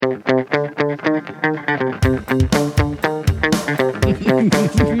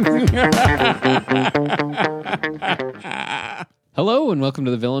and welcome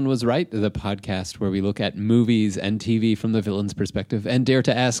to The Villain Was Right, the podcast where we look at movies and TV from the villain's perspective and dare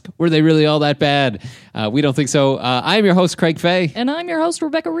to ask, were they really all that bad? We don't think so. I'm your host, Craig Fay. And I'm your host,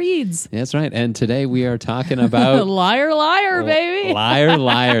 Rebecca Reeds. That's right. And today we are talking about... Liar, liar, baby. Liar,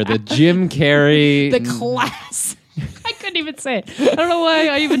 liar. The Jim Carrey... The class. I couldn't even say it. I don't know why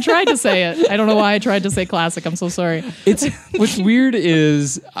I even tried to say it. I don't know why I tried to say classic. I'm so sorry. What's weird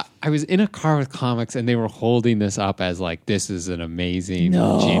is I was in a car with comics and they were holding this up as like, this is an amazing Jim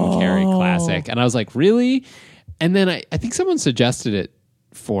Carrey classic. And I was like, really? And then I think someone suggested it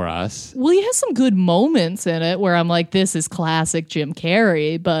for us. Well, he has some good moments in it where I'm like, this is classic Jim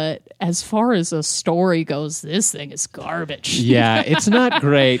Carrey. But as far as a story goes, this thing is garbage. Yeah, it's not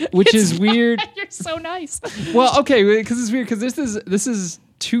great, which is weird. You're so nice. Well, okay, because it's weird because this is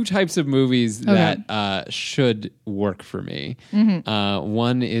two types of movies that should work for me. Mm-hmm.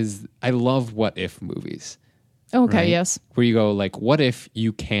 One is I love what if movies. Okay, right? yes. Where you go like, what if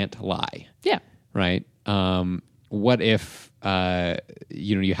you can't lie? Yeah. Right? What if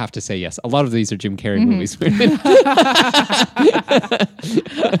you have to say yes? A lot of these are Jim Carrey movies.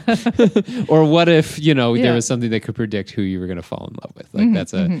 Or what if there was something that could predict who you were going to fall in love with? Like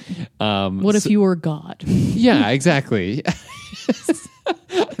that's a what if you were God? Yeah, exactly.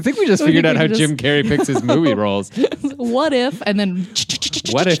 I think we just figured out how Jim Carrey picks his movie roles. What if, and then...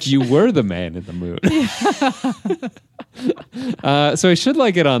 What if you were the man in the moon? So I should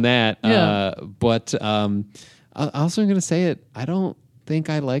like it on that. Yeah. But also I'm going to say it. I don't think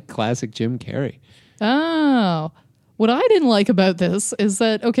I like classic Jim Carrey. Oh. What I didn't like about this is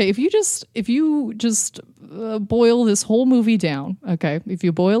that, okay, if you just boil this whole movie down, okay, if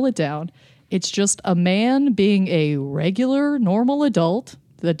you boil it down, it's just a man being a regular, normal adult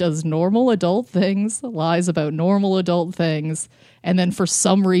that does normal adult things, lies about normal adult things, and then for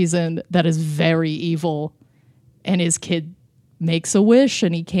some reason that is very evil, and his kid makes a wish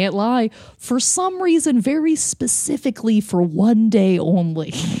and he can't lie for some reason, very specifically for one day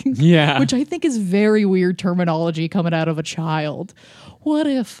only. Yeah. Which I think is very weird terminology coming out of a child. What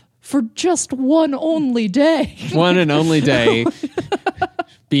if for just one only day? One and only day.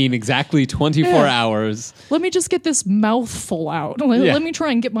 Being exactly 24 hours. Let me just get this mouthful out. Let me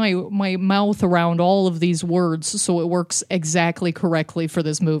try and get my mouth around all of these words so it works exactly correctly for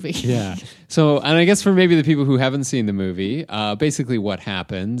this movie. Yeah. So, and I guess for maybe the people who haven't seen the movie, basically what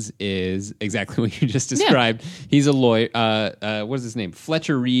happens is exactly what you just described. Yeah. He's a lawyer. What is his name?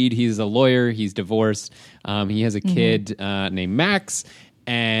 Fletcher Reed. He's a lawyer. He's divorced. He has a kid named Max.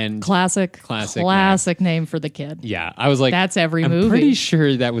 And classic name for the kid. Yeah, I was like, that's every movie. I'm pretty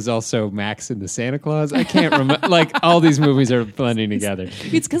sure that was also Max in the Santa Claus. I can't remember. Like all these movies are blending together.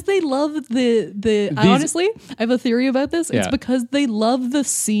 It's because they love honestly, I have a theory about this. It's because they love the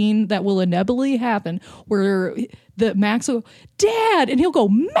scene that will inevitably happen where the Max will go, Dad, and he'll go,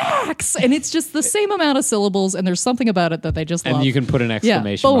 Max, and it's just the same amount of syllables, and there's something about it that they just love. And you can put an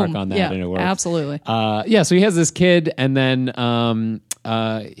exclamation mark on that, and it works. Absolutely. So he has this kid, and then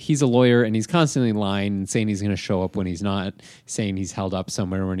he's a lawyer, and he's constantly lying and saying he's going to show up when he's not, saying he's held up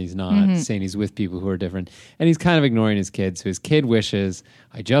somewhere when he's not, saying he's with people who are different, and he's kind of ignoring his kid. So his kid wishes,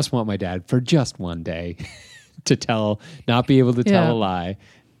 I just want my dad for just one day to not be able to tell a lie.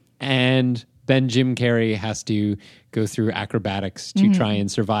 And then Jim Carrey has to go through acrobatics to try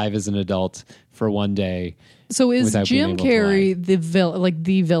and survive as an adult for one day. So is Jim Carrey the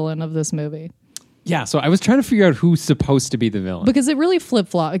villain of this movie? Yeah, so I was trying to figure out who's supposed to be the villain. Because it really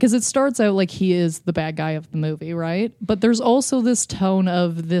flip-flops. Because it starts out like he is the bad guy of the movie, right? But there's also this tone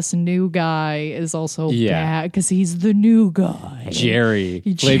of this new guy is also bad because he's the new guy. Jerry,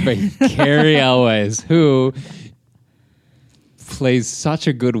 played by Cary Elwes, who plays such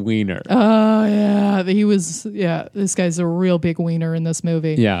a good wiener. Oh, yeah. This guy's a real big wiener in this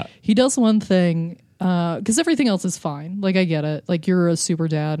movie. Yeah. He does one thing... because everything else is fine. Like, I get it. Like, you're a super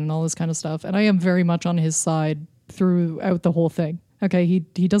dad and all this kind of stuff. And I am very much on his side throughout the whole thing. Okay,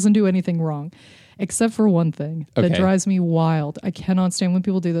 he doesn't do anything wrong. Except for one thing that drives me wild. I cannot stand when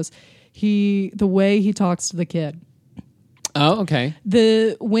people do this. The way he talks to the kid. Oh, okay.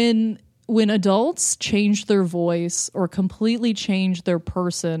 When adults change their voice or completely change their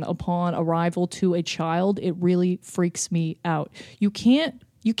person upon arrival to a child, it really freaks me out. You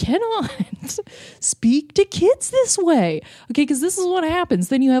cannot speak to kids this way. Okay, because this is what happens.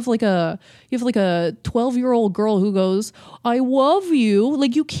 Then you have like a 12-year-old girl who goes, I love you.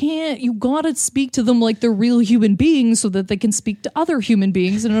 Like you gotta speak to them like they're real human beings so that they can speak to other human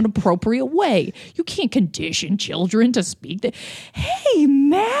beings in an appropriate way. You can't condition children to speak to, hey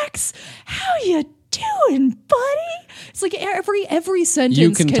Max, how you doing, buddy? It's like every sentence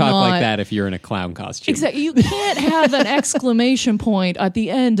You can cannot, talk like that if you're in a clown costume. Exactly. You can't have an exclamation point at the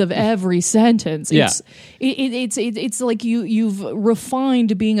end of every sentence. It's like you've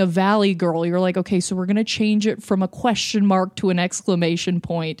refined being a valley girl. You're like, okay, so we're going to change it from a question mark to an exclamation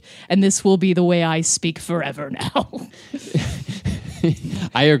point, and this will be the way I speak forever now.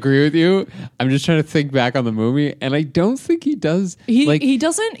 I agree with you. I'm just trying to think back on the movie, and I don't think he does. He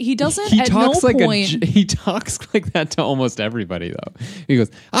doesn't. He at no point. He talks like that to almost everybody, though. He goes,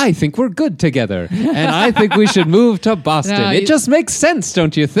 "I think we're good together, and I think we should move to Boston. No, it just makes sense,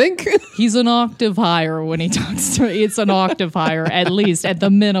 don't you think?" He's an octave higher when he talks to. It's an octave higher, at least at the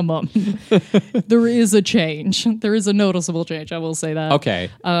minimum. There is a change. There is a noticeable change. I will say that.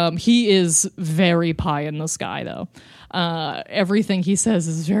 Okay. He is very pie in the sky, though. Everything he says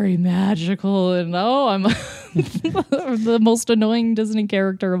is very magical, and I'm the most annoying Disney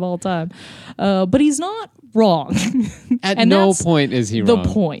character of all time. But he's not wrong. At no point is he wrong. The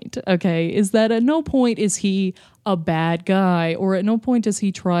point, okay, is that at no point is he a bad guy, or at no point does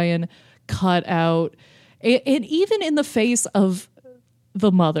he try and cut out. And even in the face of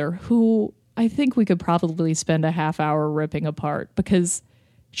the mother, who I think we could probably spend a half hour ripping apart, because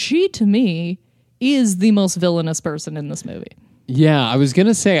she, to me, is the most villainous person in this movie. Yeah, I was going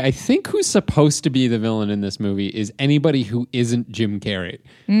to say, I think who's supposed to be the villain in this movie is anybody who isn't Jim Carrey.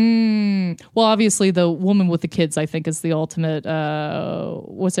 Well, obviously, the woman with the kids, I think, is the ultimate,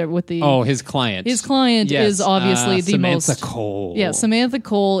 what's it, with the... Oh, his client. His client is obviously the Samantha most... Cole. Yeah, Samantha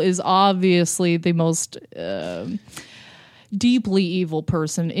Cole is obviously the most... deeply evil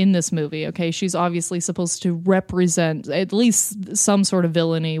person in this movie. Okay, she's obviously supposed to represent at least some sort of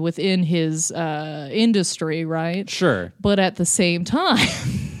villainy within his industry, right? Sure. But at the same time,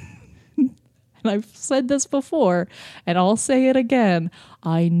 and I've said this before, and I'll say it again,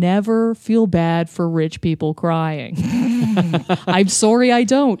 I never feel bad for rich people crying. I'm sorry, I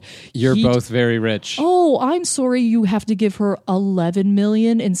don't. You're both very rich. Oh, I'm sorry you have to give her 11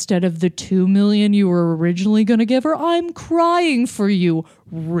 million instead of the 2 million you were originally going to give her. I'm crying for you,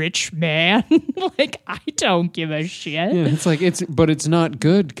 rich man. Like, I don't give a shit. Yeah, it's like, but it's not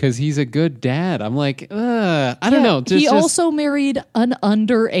good because he's a good dad. I'm like, I don't know. He also married an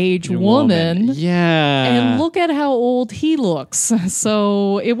underage woman. Yeah. And look at how old he looks.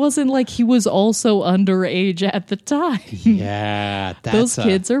 So it wasn't like he was also underage at the time. Yeah. Those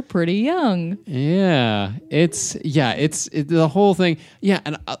kids are pretty young. Yeah. It's the whole thing. Yeah.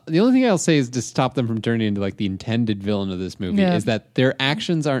 And the only thing I'll say is to stop them from turning into like the intended villain of this movie is that their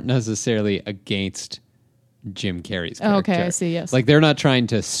actions aren't necessarily against Jim Carrey's character. Okay, I see, yes. Like, they're not trying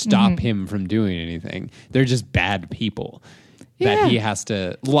to stop him from doing anything. They're just bad people that he has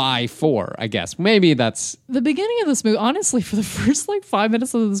to lie for, I guess. Maybe that's... The beginning of this movie, honestly, for the first, 5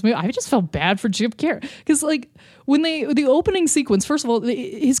 minutes of this movie, I just felt bad for Jim Carrey. Because, when the opening sequence, first of all,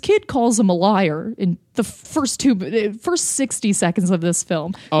 his kid calls him a liar in the first 60 seconds of this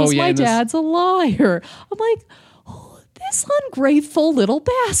film. My dad's a liar. I'm like... This ungrateful little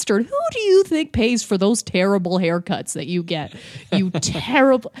bastard. Who do you think pays for those terrible haircuts that you get?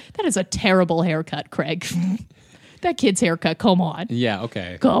 That is a terrible haircut, Craig. That kid's haircut, come on. Yeah,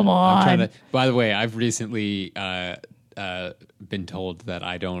 okay. Come on. By the way, I've recently been told that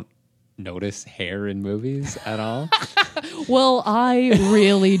I don't notice hair in movies at all. Well, I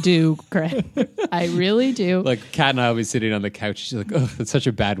really do, Craig. I really do. Like, Kat and I will be sitting on the couch. She's like, "Oh, that's such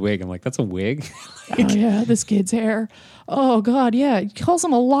a bad wig." I'm like, "That's a wig." Oh, yeah, this kid's hair. Oh, God, yeah. He calls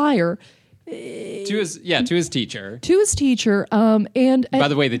him a liar. To his teacher. To his teacher. And by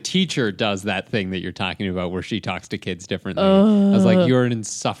the way, the teacher does that thing that you're talking about where she talks to kids differently. I was like, "You're an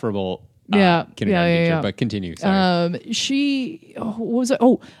insufferable kindergarten teacher." But continue. Sorry. What was it?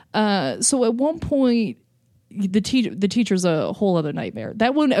 So at one point, the teacher's a whole other nightmare.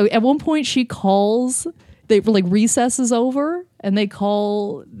 That one, at one point, she calls. Recess is over, and they're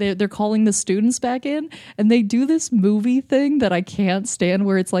calling the students back in, and they do this movie thing that I can't stand,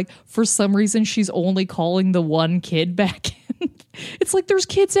 where it's like, for some reason, she's only calling the one kid back in. It's like there's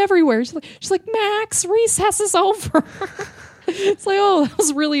kids everywhere. She's like, "Max, recess is over." It's like, oh, that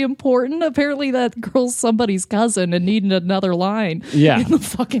was really important. Apparently that girl's somebody's cousin and needed another line in the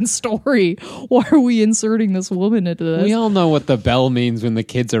fucking story. Why are we inserting this woman into this? We all know what the bell means when the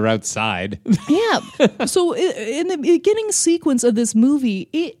kids are outside. Yeah. So in the beginning sequence of this movie,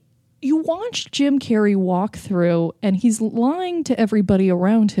 you watch Jim Carrey walk through, and he's lying to everybody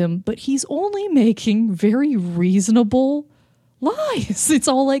around him, but he's only making very reasonable lies. It's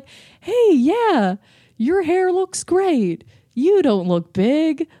all like, "Hey, yeah, your hair looks great. You don't look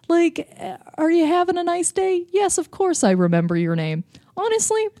big. Like, are you having a nice day? Yes, of course I remember your name.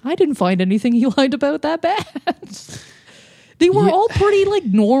 Honestly, I didn't find anything he lied about that bad." They were Yeah. all pretty like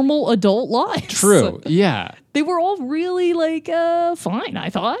normal adult lives. True. Yeah. They were all really like fine, I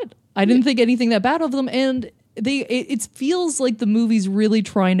thought. I didn't think anything that bad of them, and it feels like the movie's really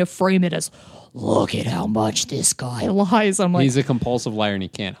trying to frame it as, look at how much this guy lies. I'm like, He's a compulsive liar and he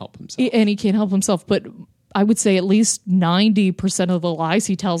can't help himself. and he can't help himself, but I would say at least 90% of the lies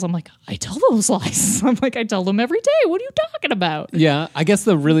he tells, I'm like, I tell those lies. I'm like, I tell them every day. What are you talking about? Yeah, I guess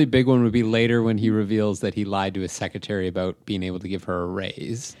the really big one would be later when he reveals that he lied to his secretary about being able to give her a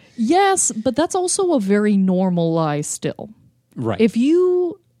raise. Yes, but that's also a very normal lie still. Right. If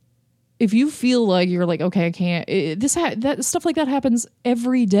you feel like you're like, okay, I can't, that stuff like that happens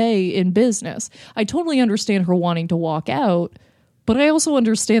every day in business. I totally understand her wanting to walk out, but I also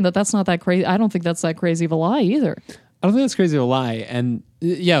understand that that's not that crazy. I don't think that's that crazy of a lie either. I don't think that's crazy of a lie. And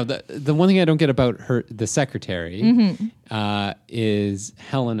yeah, the one thing I don't get about the secretary is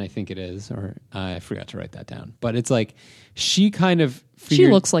Helen, I think it is, or I forgot to write that down. But it's like she kind of She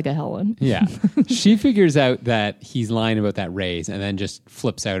looks like a Helen. Yeah. She figures out that he's lying about that raise and then just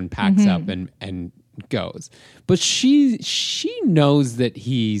flips out and packs up and goes. But she knows that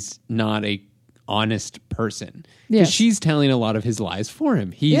he's not a honest person. Because Yes. she's telling a lot of his lies for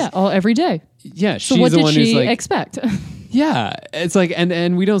him. Every day. Yeah, So she's what the did one who's she like, expect? yeah, it's like,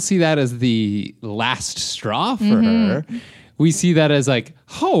 and we don't see that as the last straw for her. We see that as like,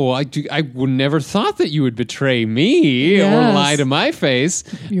 oh, I would never thought that you would betray me or Yes. lie to my face.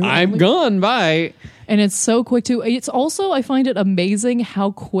 You're I'm right. gone. Bye. And it's so quick too. It's also, I find it amazing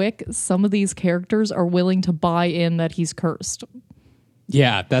how quick some of these characters are willing to buy in that he's cursed.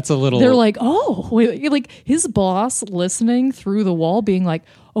 Yeah, that's a little. They're like, oh, wait, like his boss listening through the wall being like,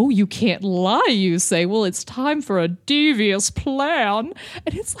 oh, you can't lie, you say. Well, it's time for a devious plan.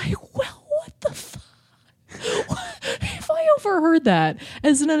 And it's like, well, what the fuck? If I overheard that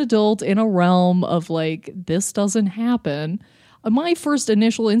as an adult in a realm of like, this doesn't happen, my first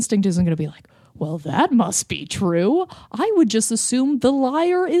initial instinct isn't going to be like, well, that must be true. I would just assume the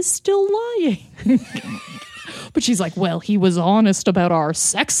liar is still lying. But she's like, well, he was honest about our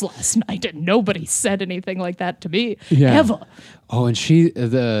sex last night and nobody said anything like that to me ever. Oh, and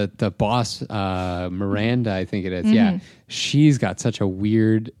the boss, Miranda, I think it is. Yeah. She's got such a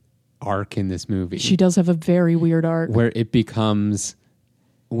weird arc in this movie. She does have a very weird arc. Where it becomes,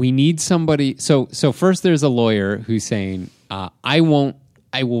 we need somebody. So first there's a lawyer who's saying, I will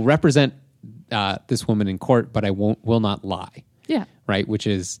represent this woman in court, but I will not lie. Yeah. Right. Which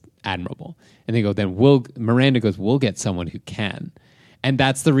is admirable. And they go, then Miranda goes, we'll get someone who can. And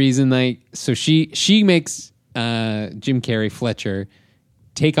that's the reason so she makes Jim Carrey, Fletcher,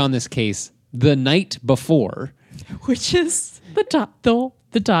 take on this case the night before. Which is the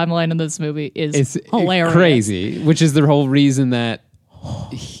timeline in this movie is hilarious. Crazy, which is the whole reason that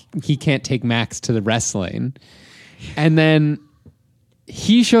he can't take Max to the wrestling. And then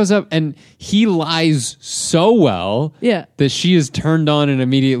he shows up and he lies so well that she is turned on and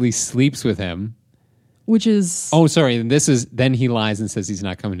immediately sleeps with him. Which is... Oh, sorry. And then he lies and says he's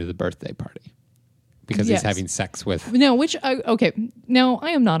not coming to the birthday party because he's having sex with... No, okay. Now, I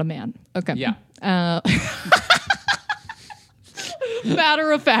am not a man. Okay. Yeah.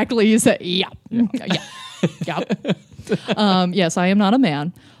 Matter of factly, you say, yeah. Yes, I am not a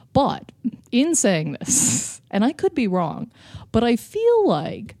man. But in saying this, and I could be wrong, but I feel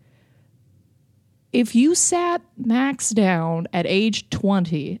like if you sat Max down at age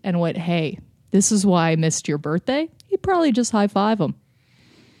 20 and went, hey, this is why I missed your birthday, he'd probably just high five him.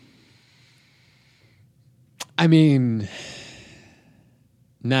 I mean,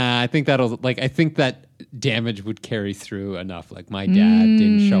 nah, I think that damage would carry through enough. Like, my dad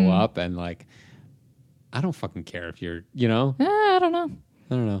didn't show up, and like, I don't fucking care if you're, I don't know.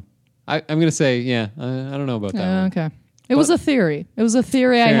 I don't know. I'm going to say, I don't know about that one. Okay. It was a theory. It was a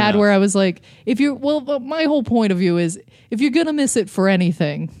theory I had enough. where I was like, my whole point of view is if you're going to miss it for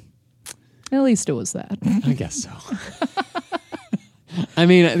anything, at least it was that. I guess so. I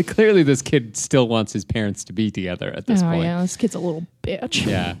mean, clearly this kid still wants his parents to be together at this point. Oh, yeah, this kid's a little bitch.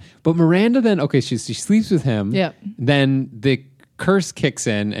 Yeah. But Miranda then, she sleeps with him. Yeah. Then the curse kicks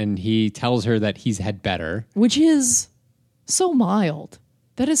in and he tells her that he's had better. Which is so mild.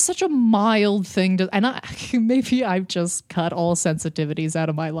 That is such a mild thing to, and maybe I've just cut all sensitivities out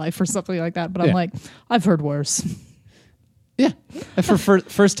of my life or something like that, but I'm like, I've heard worse. Yeah. For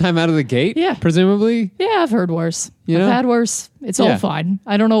first time out of the gate, presumably. Yeah, I've heard worse. I've had worse. It's all fine.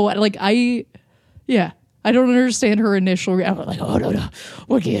 I don't know what, I don't understand her initial reaction. I'm like, oh, no.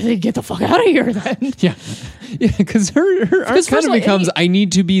 What do you think? Get the fuck out of here then. Yeah. Because her arc kind of becomes, I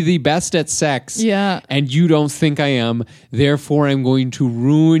need to be the best at sex. Yeah. And you don't think I am. Therefore, I'm going to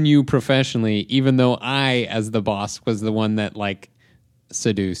ruin you professionally, even though I, as the boss, was the one that, like,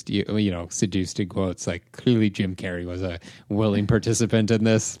 seduced you, seduced in quotes. Like, clearly Jim Carrey was a willing participant in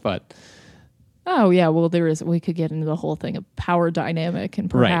this, but... Oh, yeah. Well, we could get into the whole thing of power dynamic and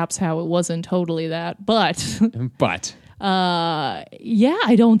perhaps how it wasn't totally that. But, yeah,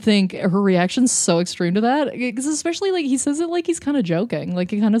 I don't think her reaction's so extreme to that. Because especially, like, he says it like he's kind of joking.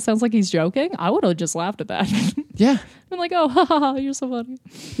 Like, it kind of sounds like he's joking. I would have just laughed at that. Yeah. I'm like, oh, ha, ha, ha, you're so funny.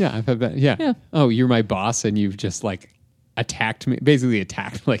 Yeah, I've had that. Yeah. Oh, you're my boss and you've just, like, attacked me. Basically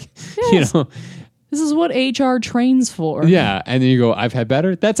attacked, like, yes. This is what HR trains for. Yeah, and then you go, I've had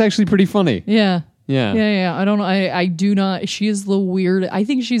better? That's actually pretty funny. Yeah. Yeah. I don't know. I do not. She is I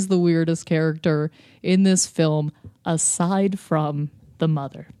think she's the weirdest character in this film, aside from the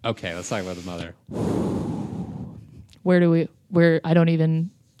mother. Okay, let's talk about the mother.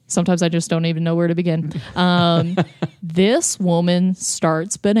 Sometimes I just don't even know where to begin. This woman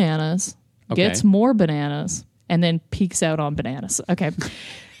starts bananas, gets more bananas, and then peeks out on bananas. Okay.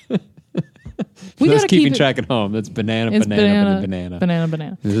 We gotta keeping track at home. That's banana.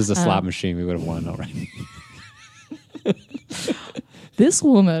 Banana. This is a slot machine. We would have won already. This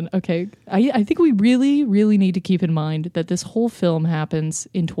woman, okay, I think we really, really need to keep in mind that this whole film happens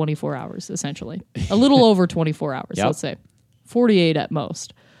in 24 hours, essentially. A little over 24 hours, let's say. 48 at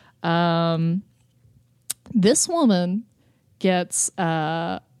most. This woman gets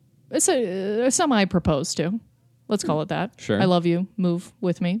semi-proposed to. Let's call it that. Sure. I love you. Move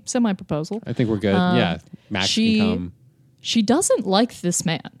with me. Semi-proposal. I think we're good. Yeah. Max can come. She doesn't like this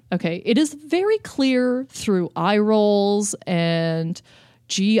man. Okay. It is very clear through eye rolls and,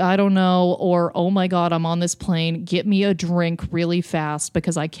 gee, I don't know, or, oh my God, I'm on this plane. Get me a drink really fast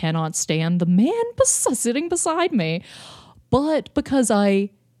because I cannot stand the man sitting beside me. But because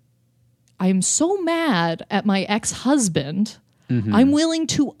I'm so mad at my ex-husband... Mm-hmm. I'm willing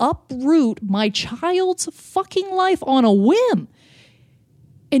to uproot my child's fucking life on a whim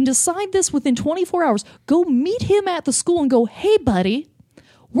and decide this within 24 hours. Go meet him at the school and go, hey, buddy,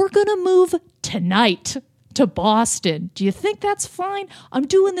 we're going to move tonight to Boston. Do you think that's fine? I'm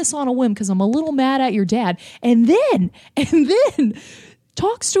doing this on a whim because I'm a little mad at your dad. And then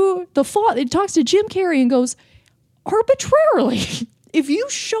talks to Jim Carrey and goes, arbitrarily, if you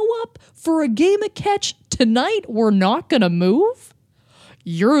show up for a game of catch tonight, we're not going to move.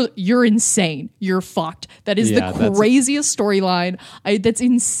 You're insane. You're fucked. That is the craziest storyline. That's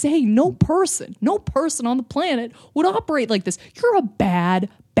insane. No person on the planet would operate like this. You're a bad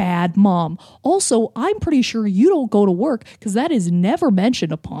mom. Also, I'm pretty sure you don't go to work because that is never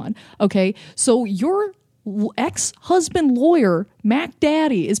mentioned upon. Okay, so your ex-husband lawyer, Mac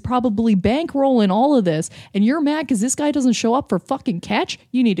Daddy, is probably bankrolling all of this, and you're mad because this guy doesn't show up for fucking catch?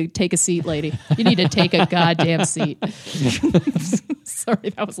 You need to take a seat, lady. You need to take a goddamn seat.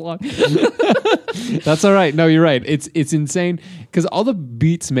 Sorry, that was long. That's all right. No, you're right. It's insane because all the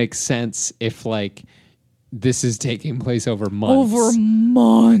beats make sense if, like, this is taking place over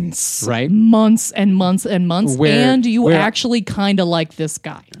months. Right? Months and months and months. And you actually kind of like this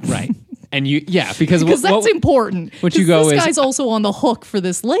guy. Right. And because that's important. What you go this is, guy's also on the hook for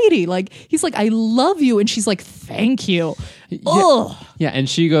this lady. Like, he's like, I love you. And she's like, thank you. Ugh. Yeah. And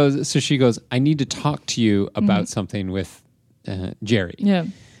she goes, I need to talk to you about something with Jerry. Yeah.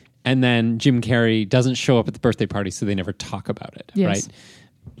 And then Jim Carrey doesn't show up at the birthday party, so they never talk about it. Yes. Right.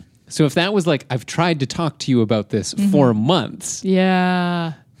 So if that was like, I've tried to talk to you about this for months.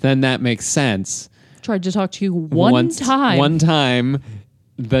 Yeah. Then that makes sense. Tried to talk to you one time.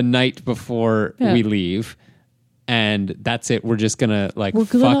 The night before we leave, and that's it. We're just gonna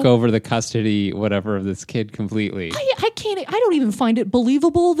fuck over the custody, whatever, of this kid completely. I don't even find it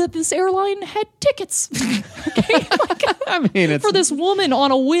believable that this airline had tickets. Okay? I mean, it's for this woman on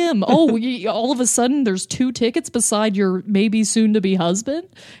a whim. Oh, all of a sudden there's 2 tickets beside your maybe soon to be husband.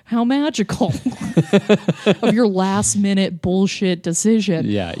 How magical of your last minute bullshit decision.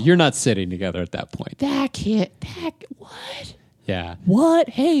 Yeah, you're not sitting together at that point. What? Yeah. What?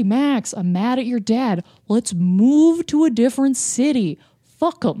 Hey, Max, I'm mad at your dad. Let's move to a different city.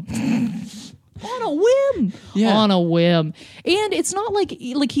 Fuck him. On a whim. Yeah. On a whim. And it's not like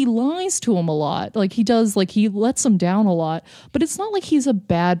he lies to him a lot. Like he does, like he lets him down a lot. But it's not like he's a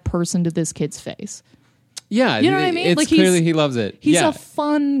bad person to this kid's face. Yeah. You know what I mean? It's like clearly he loves it. He's a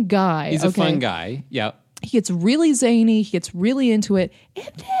fun guy. He's a fun guy. Yeah. He gets really zany. He gets really into it.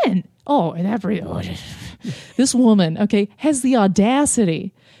 And then, This woman, okay, has the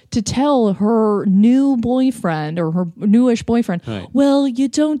audacity to tell her new boyfriend or her newish boyfriend, right. well, you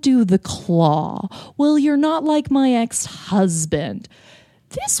don't do the claw. Well, you're not like my ex-husband.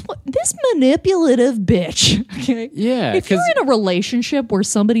 This manipulative bitch. Okay? Yeah. If you're in a relationship where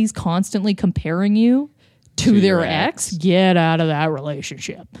somebody's constantly comparing you to their ex, get out of that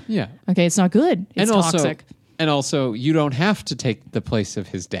relationship. Yeah. Okay, it's not good. It's toxic. And also, you don't have to take the place of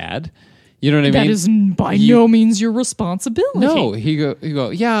his dad. You know what I mean? That is by no means your responsibility. No, he go,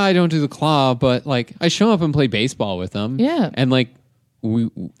 yeah, I don't do the claw, but like I show up and play baseball with him. Yeah. And like we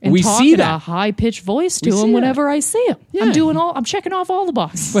talk see in that a high pitched voice to We see him that. whenever I see him. Yeah. I'm checking off all the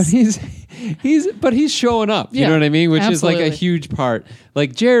boxes. But he's showing up. You Yeah, know what I mean? Which absolutely. is like a huge part.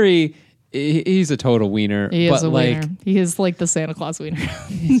 Like Jerry, he's a total wiener. He is a like, wiener. He is like the Santa Claus wiener.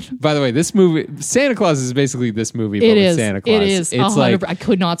 By the way, this movie, Santa Claus is basically this movie, but with Santa Claus. It is. It's 100%. like I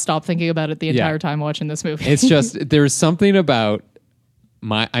could not stop thinking about it the entire time watching this movie. it's just there's something about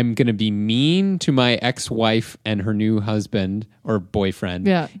I'm going to be mean to my ex-wife and her new husband or boyfriend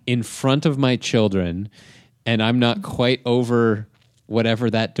in front of my children, and I'm not quite over whatever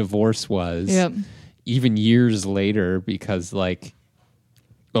that divorce was, even years later, because like,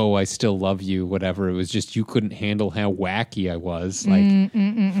 oh, I still love you, whatever. It was just you couldn't handle how wacky I was. Like,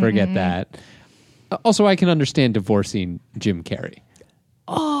 forget that. Also, I can understand divorcing Jim Carrey.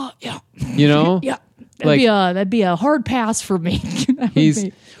 Oh, yeah. You know? Yeah. That'd be a hard pass for me.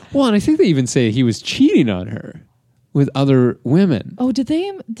 Well, and I think they even say he was cheating on her with other women. Oh, did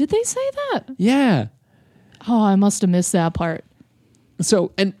they say that? Yeah. Oh, I must have missed that part.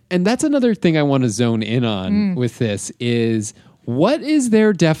 So, and that's another thing I want to zone in on with this is what is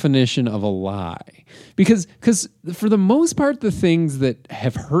their definition of a lie? Because for the most part, the things that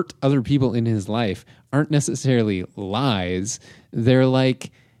have hurt other people in his life aren't necessarily lies. They're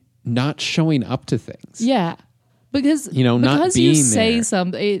like not showing up to things. Yeah. Because not because being you say there.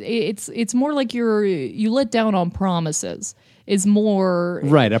 something, it's more like you let down on promises. Is more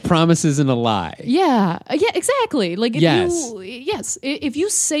Right. A promise isn't a lie. Yeah, exactly. Like if Yes. if you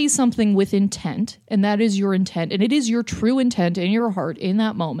say something with intent, and that is your intent, and it is your true intent in your heart in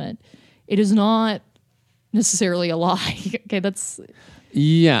that moment, it is not necessarily a lie. Okay, that's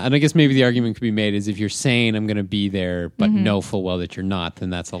Yeah, and I guess maybe the argument could be made is if you're saying I'm going to be there, but know full well that you're not, then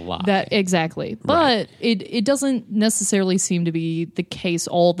that's a lie. that exactly. But it doesn't necessarily seem to be the case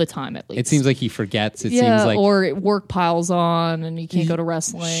all the time. At least It seems like he forgets. It yeah, seems like or work piles on, and you can't go to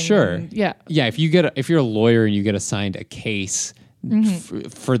wrestling. Sure. and- yeah. Yeah, if you're a lawyer and you get assigned a case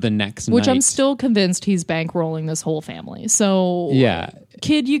for the next Which night. I'm still convinced he's bankrolling this whole family. So Yeah.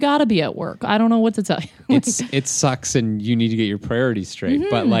 kid, you got to be at work. I don't know what to tell you. It sucks and you need to get your priorities straight.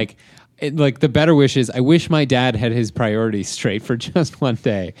 But like the better wish is I wish my dad had his priorities straight for just one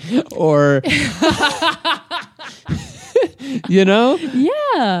day. Or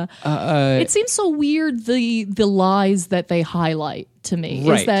Yeah. It seems so weird the lies that they highlight to me.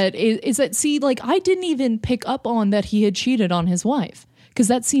 Right. Is that see, like I didn't even pick up on that he had cheated on his wife because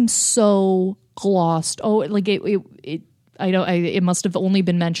that seems so glossed. Oh, like it must have only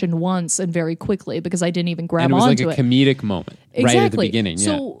been mentioned once and very quickly because I didn't even grab and it was onto like a comedic moment right at the beginning.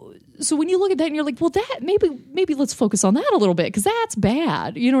 So when you look at that and you're like, well, that maybe let's focus on that a little bit because that's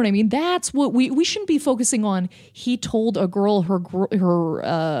bad. You know what I mean? That's what we shouldn't be focusing on. He told a girl her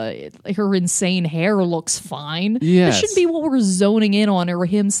insane hair looks fine. Yes. That shouldn't be what we're zoning in on, or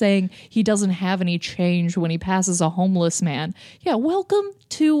him saying he doesn't have any change when he passes a homeless man. Yeah, welcome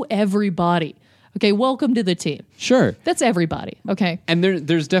to everybody. Okay, welcome to the team. Sure. That's everybody. Okay. And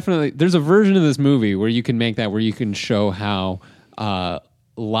there's a version of this movie where you can make that, where you can show how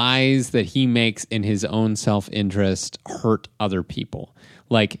lies that he makes in his own self-interest hurt other people.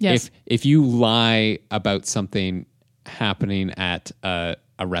 Like if you lie about something happening at a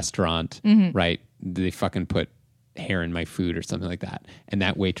restaurant, right? They fucking put hair in my food or something like that, and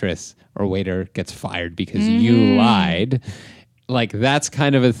that waitress or waiter gets fired because you lied. Like that's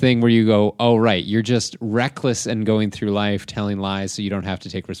kind of a thing where you go, oh right, you're just reckless and going through life telling lies so you don't have to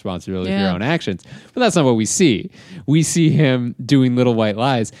take responsibility for your own actions. But that's not what we see. We see him doing little white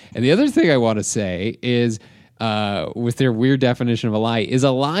lies. And the other thing I want to say is, with their weird definition of a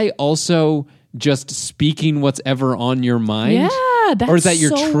lie also just speaking what's ever on your mind? Yeah, that's or is that your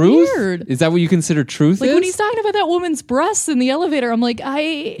so truth? weird. Is that what you consider truth? Like is? when he's talking about that woman's breasts in the elevator, I'm like,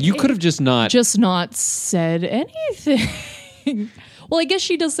 you could have just not said anything. Well, I guess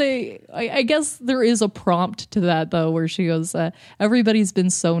she does say, I guess there is a prompt to that, though, where she goes, everybody's been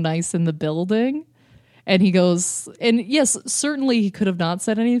so nice in the building. And he goes, and yes, certainly he could have not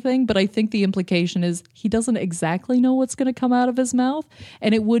said anything, but I think the implication is he doesn't exactly know what's going to come out of his mouth.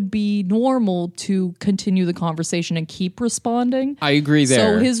 And it would be normal to continue the conversation and keep responding. I agree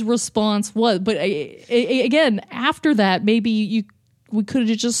there. So his response was, but again, after that, maybe we could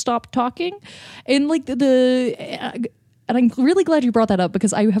have just stopped talking. And like and I'm really glad you brought that up,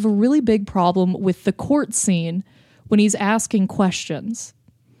 because I have a really big problem with the court scene when he's asking questions.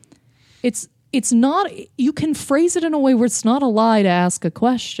 It's not, you can phrase it in a way where it's not a lie to ask a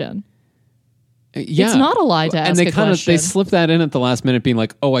question. Yeah. It's not a lie to ask a question. They slip that in at the last minute being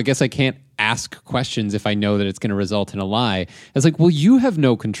like, oh, I guess I can't ask questions if I know that it's going to result in a lie. It's like, well, you have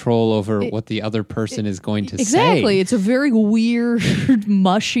no control over what the other person is going to say. Exactly. It's a very weird,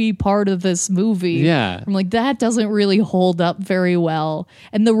 mushy part of this movie. Yeah. I'm like, that doesn't really hold up very well.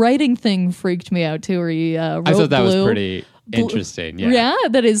 And the writing thing freaked me out too, where he wrote I thought that was blue. pretty interesting. Yeah.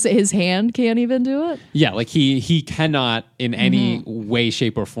 That his hand can't even do it. Yeah, like he cannot in any way,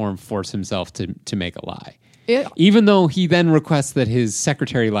 shape, or form force himself to make a lie. Even though he then requests that his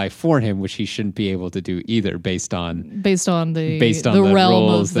secretary lie for him, which he shouldn't be able to do either, based on the realm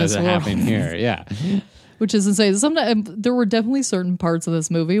rules of that this happen world. here. Yeah. Which is insane. Sometimes there were definitely certain parts of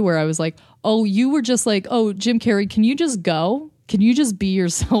this movie where I was like, oh, you were just like, oh, Jim Carrey, can you just go? Can you just be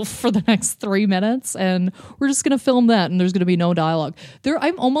yourself for the next 3 minutes? And we're just going to film that, and there's going to be no dialogue.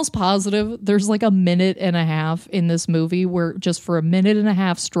 I'm almost positive there's like a minute and a half in this movie where just for a minute and a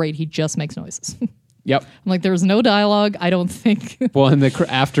half straight, he just makes noises. Yep. I'm like, there's no dialogue, I don't think. Well, in the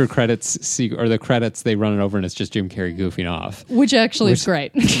after credits or the credits, they run it over and it's just Jim Carrey goofing off, which actually is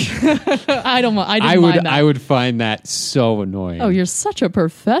great. I didn't mind that. I would find that so annoying. Oh, you're such a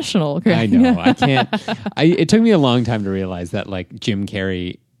professional. Okay. I know. I can't. It took me a long time to realize that like Jim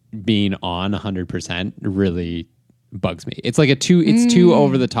Carrey being on 100% really bugs me. It's like it's too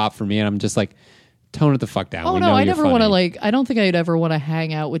over the top for me, and I'm just like, tone it the fuck down. Oh, no, I never want to I don't think I'd ever want to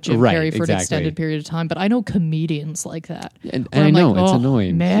hang out with Jim Carrey for an extended period of time, but I know comedians like that. And I know, it's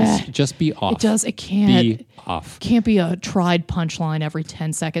annoying. Man. Just be off. It can't. Be off. Can't be a tried punchline every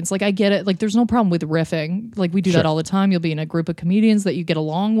 10 seconds. Like, I get it. Like, there's no problem with riffing. Like, we do that all the time. You'll be in a group of comedians that you get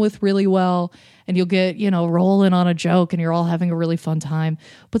along with really well, and you'll get, rolling on a joke, and you're all having a really fun time.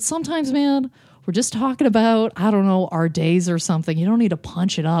 But sometimes, man, we're just talking about, I don't know, our days or something. You don't need to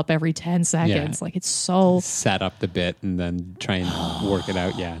punch it up every 10 seconds. Yeah. Like, it's so... Set up the bit and then try and work it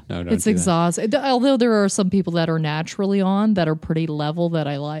out. Yeah. No, don't It's exhausting. Although there are some people that are naturally on that are pretty level that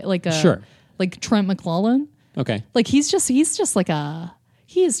I like. Like Trent McClellan. Okay. Like, he is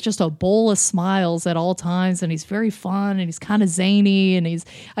just a bowl of smiles at all times, and he's very fun, and he's kind of zany, and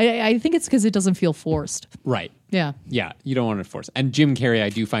I think it's because it doesn't feel forced. Right. Yeah. Yeah, you don't want it forced. And Jim Carrey, I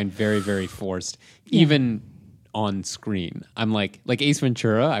do find very, very forced, even on screen. I'm like Ace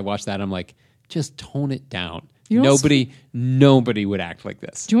Ventura, I watch that, I'm like, just tone it down. Nobody would act like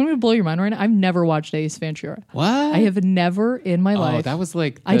this. Do you want me to blow your mind right now? I've never watched Ace Ventura. What? I have never in my life. Oh, that was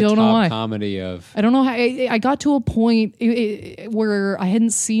like the I don't know why. comedy of... I don't know how. I got to a point where I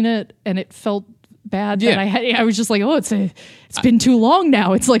hadn't seen it, and it felt bad. Yeah. That I was just like, oh, it's been too long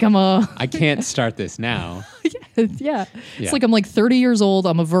now. It's like I can't start this now. Yeah. It's like I'm like 30 years old.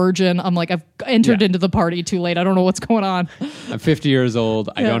 I'm a virgin. I'm like, I've entered into the party too late. I don't know what's going on. I'm 50 years old.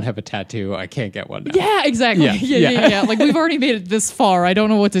 I don't have a tattattoo. I can't get one now. Yeah, exactly. Yeah. Like, we've already made it this far. I don't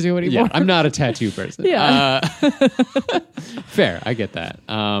know what to do anymore. Yeah, I'm not a tattoo person. Yeah. Fair. I get that.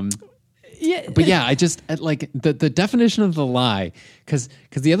 Yeah. But yeah, I just like the definition of the lie, because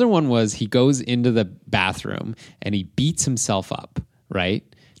the other one was he goes into the bathroom and he beats himself up, right,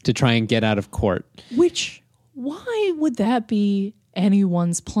 to try and get out of court. Why would that be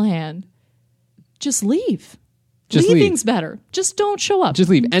anyone's plan? Just leave. leave. Leaving's better. Just don't show up. Just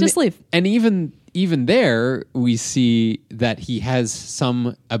leave. Just leave. And even there, we see that he has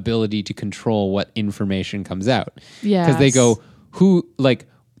some ability to control what information comes out. Yeah. Because they go,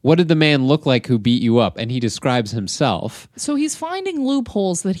 what did the man look like who beat you up? And he describes himself. So he's finding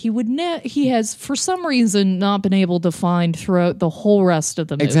loopholes that he has, for some reason, not been able to find throughout the whole rest of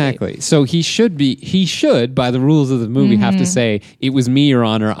the movie. Exactly. So he should, by the rules of the movie, have to say, it was me, Your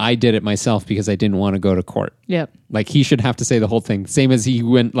Honor, I did it myself because I didn't want to go to court. Yep. Like, he should have to say the whole thing. Same as he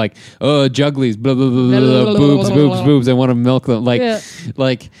went like, oh, jugglies, blah, blah, blah, blah, blah, boobs, I want to milk them.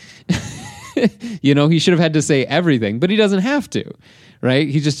 He should have had to say everything, but he doesn't have to. Right?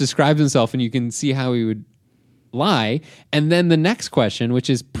 He just describes himself, and you can see how he would lie. And then the next question, which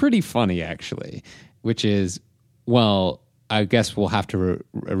is pretty funny, actually, which is, well, I guess we'll have to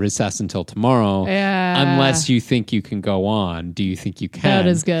recess until tomorrow. Yeah. Unless you think you can go on. Do you think you can? That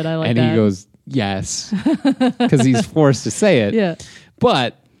is good. I like that. And he goes, yes. Because he's forced to say it. Yeah.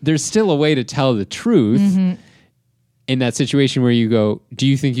 But there's still a way to tell the truth in that situation where you go, do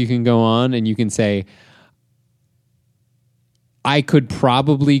you think you can go on? And you can say, I could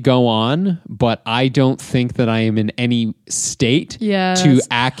probably go on, but I don't think that I am in any state to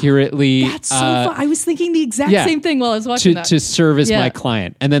accurately. That's so fun. I was thinking the exact same thing while I was watching that. To service my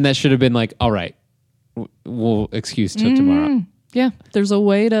client. And then that should have been like, all right, we'll excuse till tomorrow. Yeah, there's a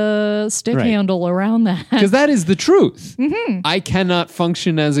way to stick handle around that. Because that is the truth. I cannot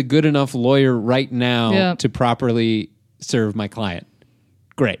function as a good enough lawyer right now to properly serve my client.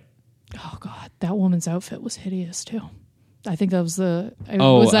 Great. Oh, God. That woman's outfit was hideous, too. I think that was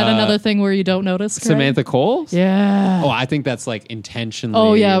was that another thing where you don't notice, Craig? Samantha Coles? Yeah. Oh, I think that's like intentionally.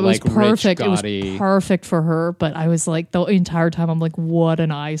 Oh, yeah, it was perfect. Rich, it was perfect for her, but I was like, the entire time, I'm like, what an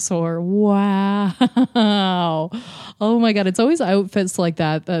eyesore. Wow. Oh, my God. It's always outfits like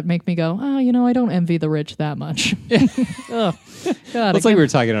that make me go, oh, I don't envy the rich that much. Oh, God. It's like we were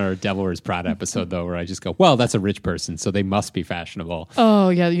talking on our Devil Wears Prada episode, though, where I just go, well, that's a rich person, so they must be fashionable. Oh,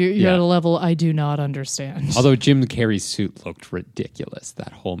 yeah. You're at a level I do not understand. Although Jim Carrey's suit looked ridiculous,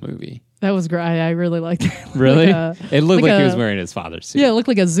 that whole movie. That was great. I really liked it. Really? It looked like he was wearing his father's suit. Yeah, it looked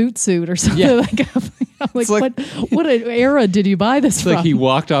like a zoot suit or something. Yeah. I'm like, what era did you buy this from? Like he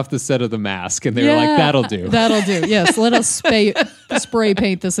walked off the set of The Mask and they were like, that'll do. That'll do. Yes, let us spray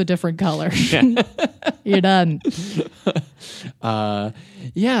paint this a different color. Yeah. You're done. And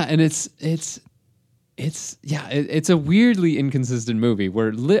it's a weirdly inconsistent movie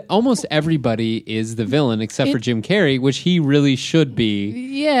where almost everybody is the villain except for Jim Carrey, which he really should be.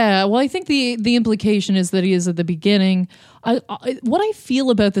 Yeah, well, I think the implication is that he is at the beginning. What I feel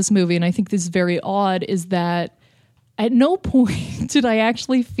about this movie, and I think this is very odd, is that at no point did I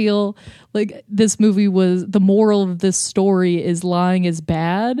actually feel like this movie was, the moral of this story is lying is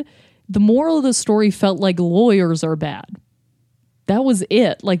bad. The moral of the story felt like lawyers are bad. That was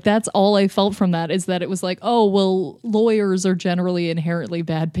it. Like, that's all I felt from that, is that it was like, oh, well, lawyers are generally inherently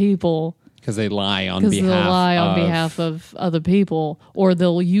bad people. Because they lie on behalf of other people, or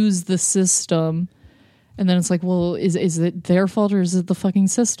they'll use the system. And then it's like, well, is it their fault or is it the fucking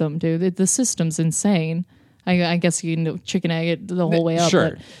system, dude? The system's insane. I guess you can chicken egg it the whole way up.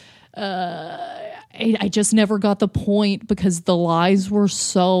 Sure. But, I just never got the point because the lies were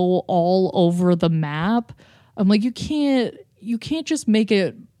so all over the map. I'm like, you can't just make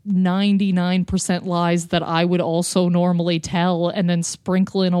it 99% lies that I would also normally tell and then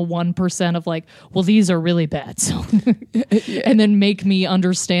sprinkle in a 1% of like, well, these are really bad. So and then make me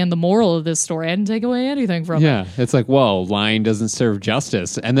understand the moral of this story. I didn't take away anything from it. Yeah. It's like, whoa, lying doesn't serve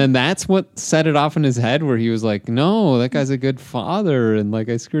justice. And then that's what set it off in his head where he was like, no, that guy's a good father. And like,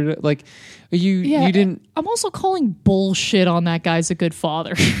 I screwed it. Like, you didn't. I'm also calling bullshit on that guy's a good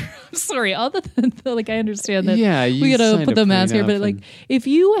father. I'm sorry. Other than like, I understand that. Yeah, we gotta put the mask here, but like, if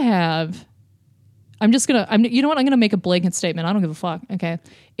you have, you know what? I'm gonna make a blanket statement. I don't give a fuck. Okay,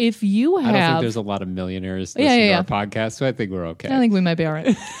 if you have, I don't think there's a lot of millionaires listening to our podcast, so I think we're okay. I think we might be all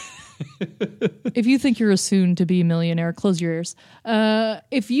right. If you think you're a soon-to-be millionaire, close your ears.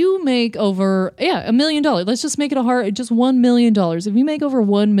 If you make over $1 million, let's just make it just $1 million. If you make over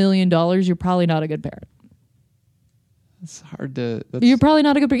 $1 million, you're probably not a good parent. It's hard to. You're probably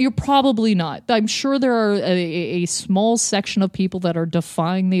not a good parent. You're probably not. I'm sure there are a small section of people that are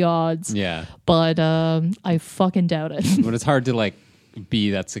defying the odds. Yeah, but I fucking doubt it. But it's hard to like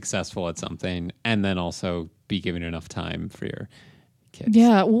be that successful at something and then also be given enough time for your kids.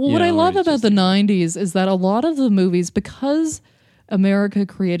 Yeah, well, what I love about the 90s is that a lot of the movies, because America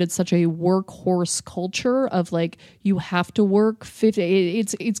created such a workhorse culture of like, you have to work 50,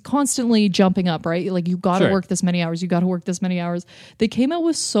 it's constantly jumping up, right? Like, you got to work this many hours, you got to work this many hours. They came out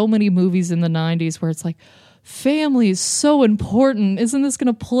with so many movies in the 90s where it's like, family is so important. Isn't this going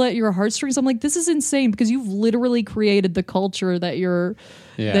to pull at your heartstrings? I'm like, this is insane because you've literally created the culture that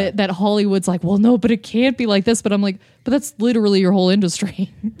that Hollywood's like, well, no, but it can't be like this. But I'm like, but that's literally your whole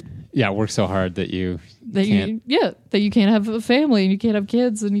industry. Yeah, work so hard that you can't have a family and you can't have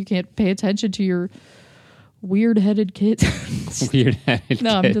kids and you can't pay attention to your weird-headed kids. Weird-headed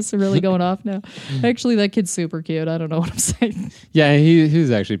No, I'm just really going off now. Actually, that kid's super cute. I don't know what I'm saying. Yeah,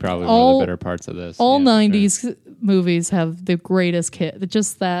 he's actually probably one of the better parts of this. All 90s movies have the greatest kid.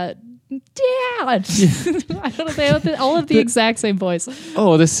 Just that, Dad! I don't know, they all have the exact same voice.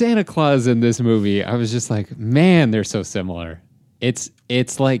 Oh, the Santa Claus in this movie, I was just like, man, they're so similar. It's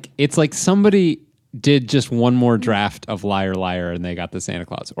like somebody did just one more draft of Liar Liar and they got the Santa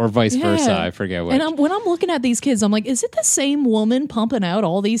Claus, or vice versa. I forget which. And when I'm looking at these kids, I'm like, is it the same woman pumping out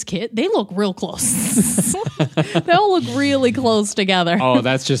all these kids? They look real close. They all look really close together. Oh,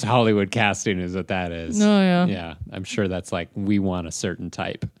 that's just Hollywood casting is what that is. Oh, yeah. Yeah, I'm sure that's like, we want a certain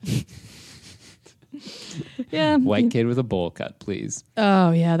type. Yeah. White kid with a bowl cut, please.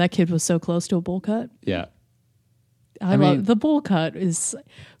 Oh, yeah. That kid was so close to a bowl cut. Yeah. I love the bowl cut. Is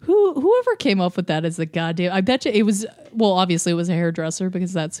whoever came up with that is the goddamn. I bet you it was, well, obviously it was a hairdresser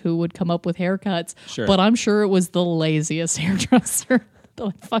because that's who would come up with haircuts. Sure. But I'm sure it was the laziest hairdresser. They're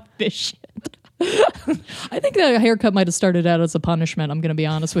like, fuck this shit. I think that haircut might have started out as a punishment. I'm going to be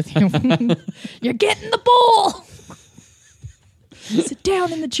honest with you. You're getting the bowl. Sit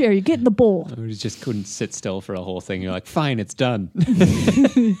down in the chair. You're getting the bowl. Oh, you just couldn't sit still for a whole thing. You're like, fine, it's done. I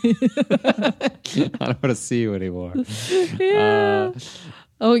don't want to see you anymore. Yeah.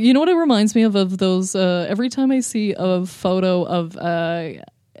 Oh, you know what it reminds me of those, every time I see a photo of,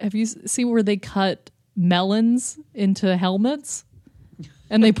 have you seen where they cut melons into helmets?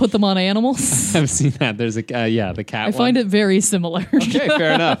 And they put them on animals. I've seen that. There's the cat. I find it very similar. Okay,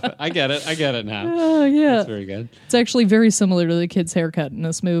 fair enough. I get it now. Oh, yeah. That's very good. It's actually very similar to the kid's haircut in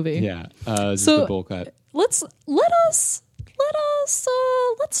this movie. Yeah. This is the bowl cut. Let's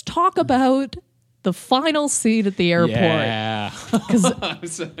talk about the final scene at the airport. Yeah.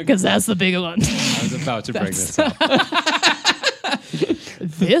 Because that's the big one. I was about to bring this up.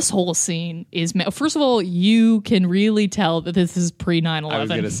 This whole scene is, first of all, you can really tell that this is pre-9/11. I was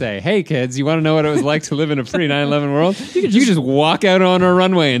going to say, hey kids, you want to know what it was like to live in a pre-9/11 world? You could just walk out on a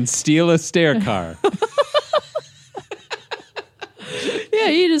runway and steal a stair car. Yeah,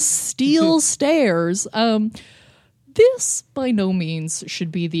 you just steal stairs. This, by no means,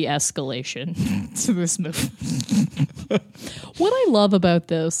 should be the escalation to this movie. What I love about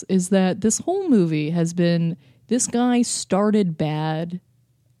this is that this whole movie has been, this guy started bad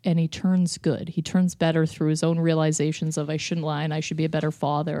and he turns good. He turns better through his own realizations of, I shouldn't lie and I should be a better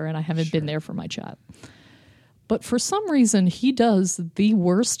father and I haven't been there for my child. But for some reason, he does the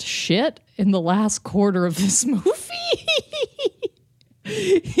worst shit in the last quarter of this movie.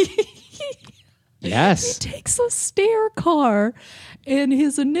 Yes. He takes a stair car and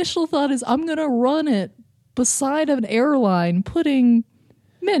his initial thought is, I'm going to run it beside an airline, putting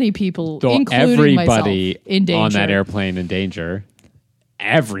many people, including myself, in danger. On that airplane in danger.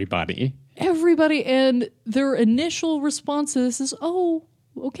 Everybody, and their initial response to this is, oh,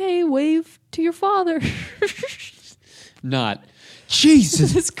 okay, wave to your father. Not,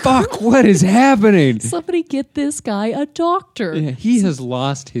 Jesus, fuck, what is happening? Somebody get this guy a doctor. Yeah, he has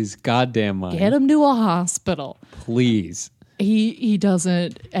lost his goddamn mind. Get him to a hospital. Please. He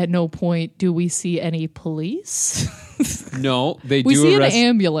doesn't, at no point do we see any police. No, they we do see arrest. An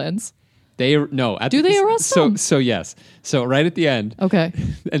ambulance. They arrest them? So yes. So right at the end. Okay.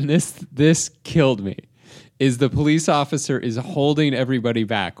 And this killed me. Is the police officer is holding everybody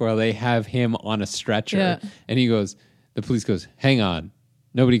back while they have him on a stretcher. Yeah. And the police goes, hang on.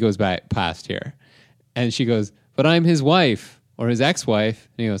 Nobody goes back past here. And she goes, but I'm his wife or his ex-wife.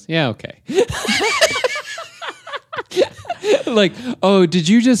 And he goes, yeah, okay. Like, oh, did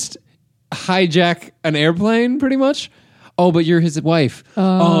you just hijack an airplane pretty much? Oh, but you're his wife.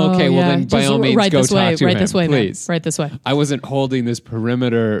 Oh, okay. Well, then by all means, go talk to him. This way, please. Man. Right this way. I wasn't holding this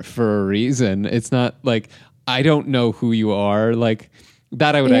perimeter for a reason. It's not like I don't know who you are. Like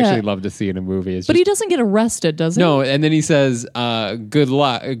that, I would actually love to see in a movie. But he doesn't get arrested, does he? No, and then he says, "Good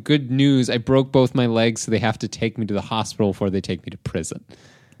luck, good news. I broke both my legs, so they have to take me to the hospital before they take me to prison."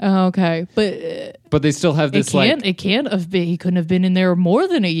 Oh, okay, but they still have this. It can't have been. He couldn't have been in there more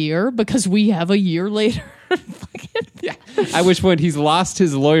than a year because we have a year later. Yeah. At which point he's lost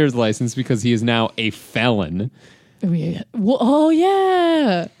his lawyer's license because he is now a felon. Oh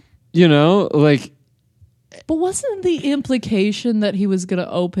yeah. You know, like. But wasn't the implication that he was going to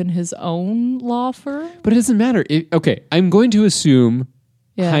open his own law firm? But it doesn't matter. Okay, I'm going to assume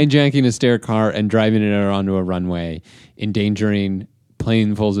hijacking a stair car and driving it onto a runway, endangering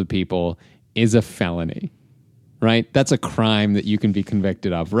planefuls of people, is a felony, right? That's a crime that you can be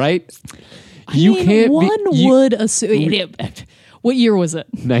convicted of, right? Would assume. What year was it?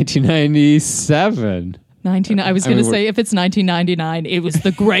 1997. I was going to say if it's 1999, it was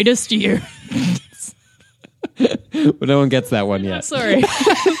the greatest year. But no one gets that one yet. Sorry.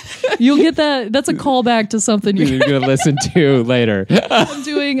 You'll get that. That's a callback to something you're going to listen to later. I'm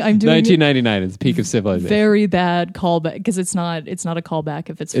doing 1999 is the peak of civilization. Very bad callback because it's not a callback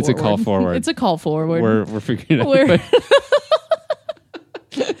if it's forward. A call forward. It's a call forward. We're figuring it out.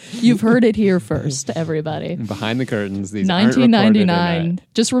 You've heard it here first, everybody. Behind the curtains, these 1999.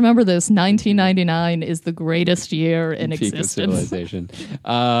 Just remember this: 1999 is the greatest year in peak existence. Of civilization.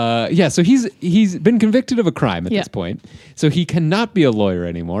 So he's been convicted of a crime at this point, so he cannot be a lawyer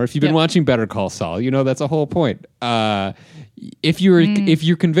anymore. If you've been watching Better Call Saul, you know that's a whole point. If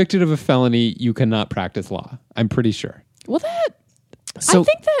you're convicted of a felony, you cannot practice law. I'm pretty sure. Well, I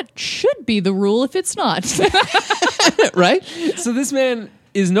think that should be the rule if it's not. Right? So this man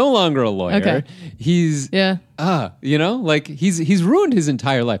is no longer a lawyer. Okay. He's he's ruined his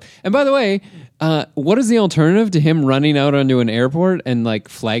entire life. And by the way, what is the alternative to him running out onto an airport and like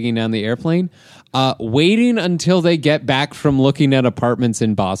flagging down the airplane? Waiting until they get back from looking at apartments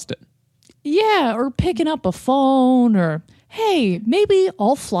in Boston. Yeah, or picking up a phone, or hey, maybe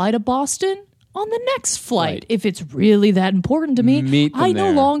I'll fly to Boston on the next flight. If it's really that important to me. I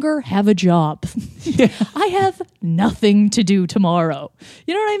no longer have a job. I have nothing to do tomorrow.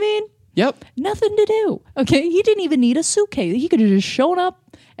 You know what I mean? Yep. Nothing to do. Okay, he didn't even need a suitcase. He could have just shown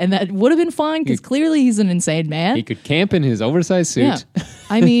up, and that would have been fine, because clearly he's an insane man. He could camp in his oversized suit. Yeah.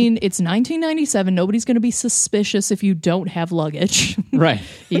 I mean, it's 1997. Nobody's going to be suspicious if you don't have luggage. Right.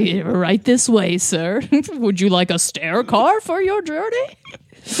 Right this way, sir. Would you like a stair car for your journey?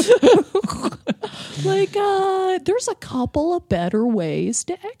 There's a couple of better ways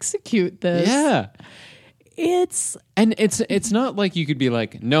to execute this. Yeah. It's not like you could be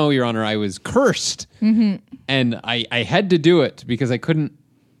like, no, Your Honor, I was cursed. Mm-hmm. And I had to do it because I couldn't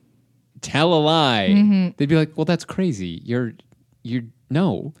tell a lie. Mm-hmm. They'd be like, well, that's crazy. You're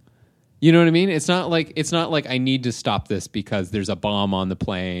no. You know what I mean? It's not like I need to stop this because there's a bomb on the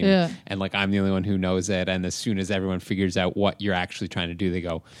plane and like I'm the only one who knows it, and as soon as everyone figures out what you're actually trying to do, they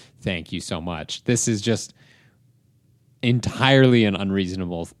go, thank you so much. This is just entirely an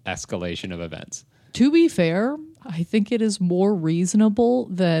unreasonable escalation of events. To be fair, I think it is more reasonable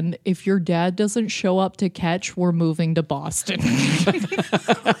than if your dad doesn't show up to catch, we're moving to Boston.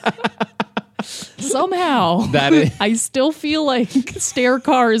 Somehow, I still feel like stair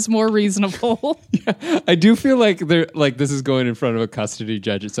car is more reasonable. Yeah, I do feel like this is going in front of a custody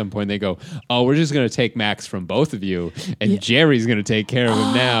judge at some point. They go, "Oh, we're just going to take Max from both of you, and Jerry's going to take care of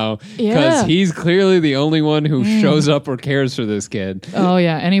him now because he's clearly the only one who shows up or cares for this kid." Oh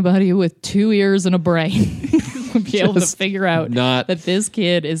yeah, anybody with 2 ears and a brain would be able to figure out that this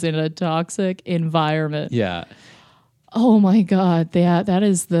kid is in a toxic environment. Yeah. Oh my God, that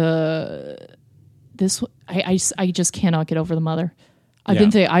is I just cannot get over the mother. I've been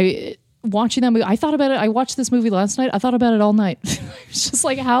thinking, watching that movie. I thought about it. I watched this movie last night. I thought about it all night. It's just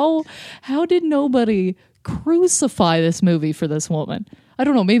like, how did nobody crucify this movie for this woman? I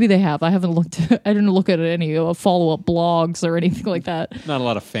don't know. Maybe they have. I didn't look at any follow-up blogs or anything like that. Not a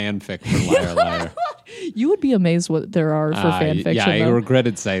lot of fanfic for Liar Liar. You would be amazed what there are for fanfiction. Yeah, I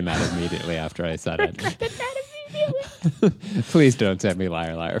regretted saying that immediately after I said it. Please don't send me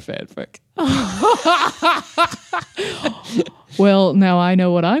Liar Liar fanfic. Well, now I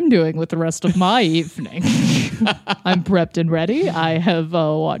know what I'm doing with the rest of my evening. I'm prepped and ready. I have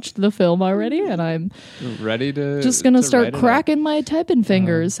watched the film already, and I'm ready to just going to start cracking my typing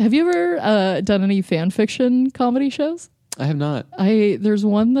fingers. Have you ever done any fan fiction comedy shows? I have not. There's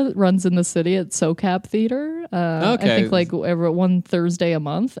one that runs in the city at SoCap Theater. I think like one Thursday a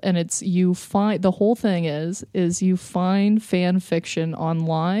month, and it's the whole thing is you find fan fiction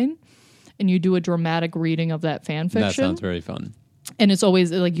online, and you do a dramatic reading of that fan fiction. That sounds very fun. And it's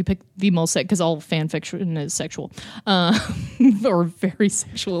always like you pick the most because all fan fiction is sexual or very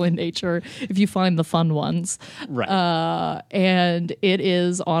sexual in nature if you find the fun ones. Right. And it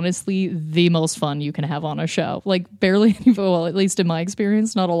is honestly the most fun you can have on a show. Like barely, well, at least in my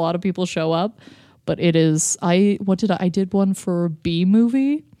experience, not a lot of people show up, but it is. I did one for B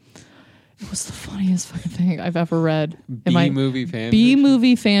movie. It was the funniest fucking thing I've ever read.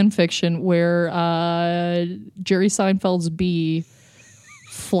 B-movie fan fiction where Jerry Seinfeld's bee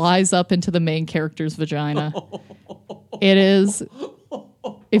flies up into the main character's vagina. It is...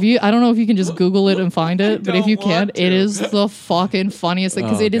 I don't know if you can just Google it and find it, but if you can, it is the fucking funniest thing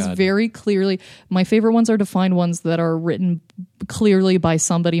because it is very clearly... My favorite ones are to find ones that are written clearly by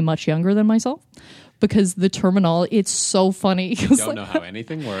somebody much younger than myself. Because the terminology, it's so funny. They don't know how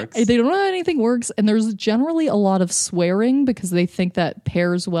anything works. They don't know how anything works. And there's generally a lot of swearing because they think that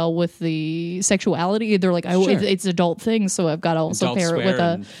pairs well with the sexuality. They're like, it's adult thing, so I've got to also pair it with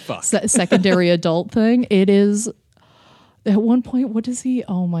a secondary adult thing. It is, at one point, what does he,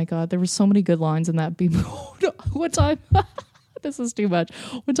 oh my God, there were so many good lines in that. One time, this is too much.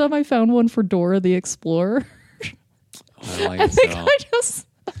 One time I found one for Dora the Explorer. I think I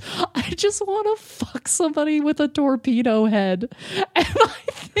just want to fuck somebody with a torpedo head. And I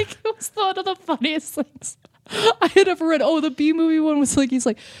think it was one of the funniest things I had ever read. Oh, the B movie one was like, he's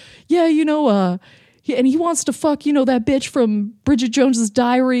like, yeah, and he wants to fuck, that bitch from Bridget Jones's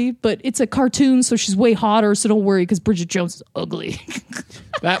Diary, but it's a cartoon, so she's way hotter, so don't worry, because Bridget Jones is ugly.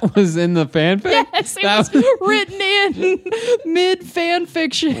 That was in the fanfic? Yes, it was written in mid-fan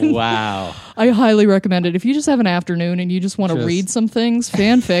fiction. Wow. I highly recommend it. If you just have an afternoon and you just want to read some things,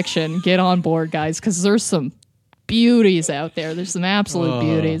 fan fiction, get on board, guys, because there's some beauties out there. There's some absolute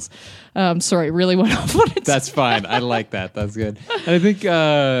beauties. Sorry, really went off on it. That's fine. I like that. That's good. And I think,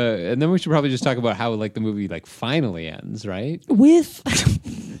 and then we should probably just talk about how the movie finally ends, right? With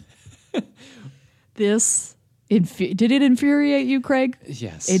this, did it infuriate you, Craig?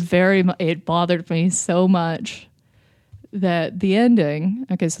 Yes. It bothered me so much that the ending.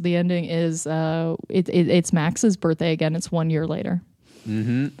 Okay, so the ending is it's Max's birthday again. It's 1 year later.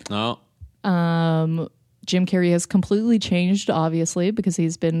 Mm-hmm. Oh. Jim Carrey has completely changed, obviously, because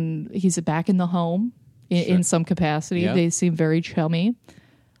he's back in the home in some capacity. Yeah. They seem very chummy.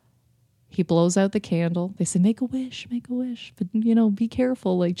 He blows out the candle. They say, make a wish. But, be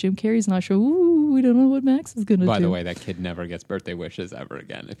careful. Jim Carrey's not sure. Ooh, we don't know what Max is going to do. By the way, that kid never gets birthday wishes ever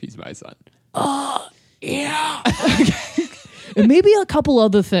again if he's my son. Yeah. And maybe a couple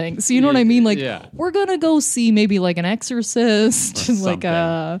other things. You know what I mean? We're going to go see maybe an exorcist.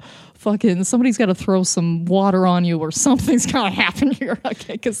 Fucking somebody's got to throw some water on you or something's got to happen here.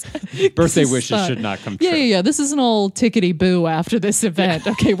 Okay, because birthday wishes should not come true. Yeah. This isn't all tickety boo after this event.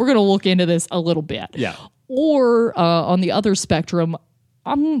 Okay, we're going to look into this a little bit. Yeah. Or on the other spectrum,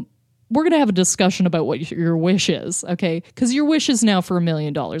 we're going to have a discussion about what your wish is. Okay, because your wish is now for $1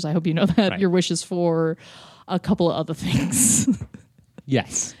 million. I hope you know that. Right. Your wish is for a couple of other things.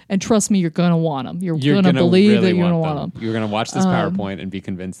 Yes. And trust me, you're going to want them. You're going to believe really that you're going to want them. You're going to watch this PowerPoint and be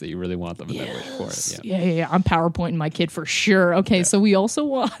convinced that you really want them and then wish for it. Yeah. I'm PowerPointing my kid for sure. Okay, so we also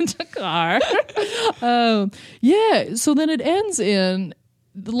want a car. So then it ends in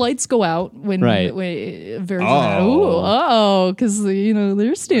the lights go out when very because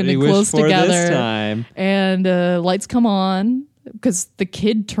they're standing close together this time. And lights come on because the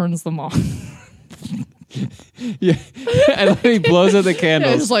kid turns them on. Yeah, and then he blows out the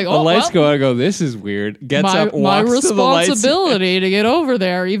candles. The lights go out. I go, this is weird. Gets up, walks my to the lights. responsibility to get over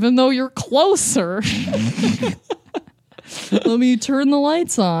there, even though you're closer. Let me turn the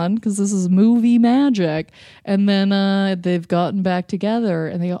lights on because this is movie magic. And then they've gotten back together,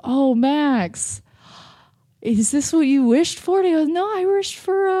 and they go, "Oh, Max, is this what you wished for?" And he goes, "No, I wished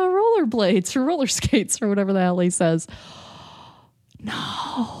for rollerblades or roller skates or whatever the hell he says." No,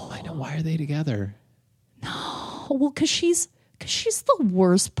 I know. Why are they together? No, well, because she's the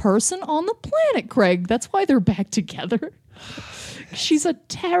worst person on the planet, Craig. That's why they're back together. She's a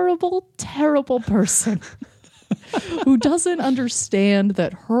terrible, terrible person who doesn't understand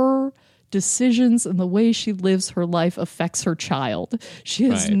that her decisions and the way she lives her life affects her child. She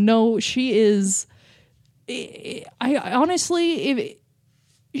has I honestly, if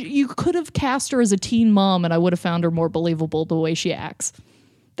you could have cast her as a teen mom and I would have found her more believable the way she acts.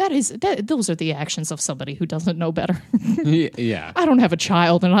 Those are the actions of somebody who doesn't know better. Yeah. I don't have a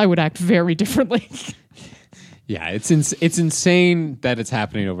child and I would act very differently. Yeah, it's insane that it's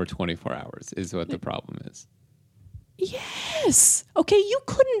happening over 24 hours is what the problem is. Yes. Okay,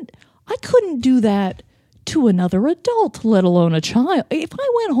 I couldn't do that to another adult, let alone a child. If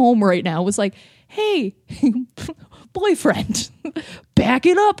I went home right now, it was like, hey, boyfriend, back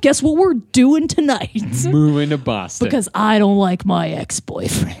it up. Guess what we're doing tonight? Moving to Boston. Because I don't like my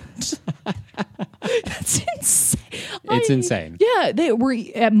ex-boyfriend. That's insane. It's insane. Yeah, they were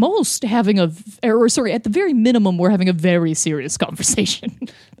at most having at the very minimum, we're having a very serious conversation.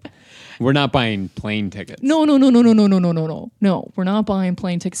 We're not buying plane tickets. No, we're not buying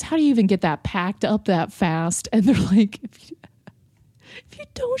plane tickets. How do you even get that packed up that fast? And they're like, if you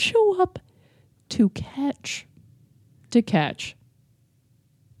don't show up to catch,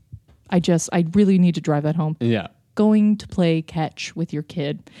 I really need to drive that home. Yeah. Going to play catch with your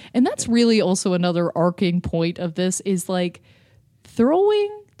kid. And that's really also another arcing point of this is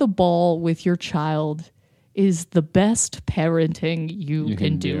throwing the ball with your child is the best parenting you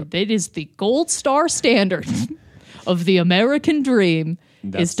can do. It is the gold star standard of the American dream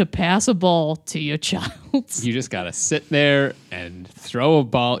is to pass a ball to your child. You just got to sit there and throw a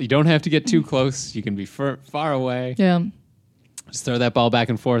ball. You don't have to get too close. You can be far away. Yeah. Just throw that ball back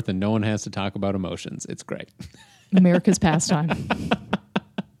and forth and no one has to talk about emotions. It's great. America's pastime.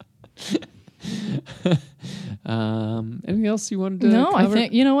 Anything else you wanted to No, cover? I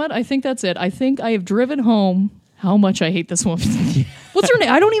think, you know what? I think that's it. I think I have driven home how much I hate this woman. What's her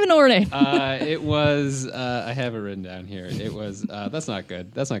name? I don't even know her name. It was. I have it written down here. It was. That's not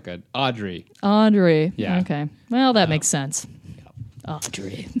good. That's not good. Audrey. Audrey. Yeah. Okay. Well, that makes sense.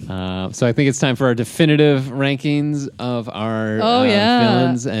 Audrey. So I think it's time for our definitive rankings of our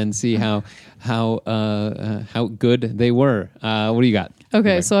villains and see how good they were. What do you got?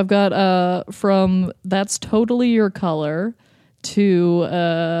 Okay, so I've got from That's Totally Your Color to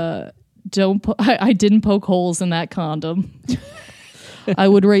I didn't poke holes in that condom. I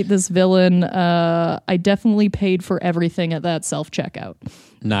would rate this villain. I definitely paid for everything at that self-checkout.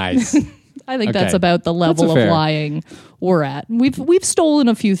 Nice. I think that's about the level of lying we're at. We've stolen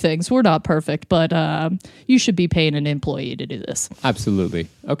a few things. We're not perfect, but you should be paying an employee to do this. Absolutely.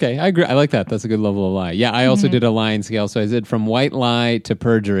 Okay, I agree. I like that. That's a good level of lie. Yeah, I also did a lying scale. So I did from white lie to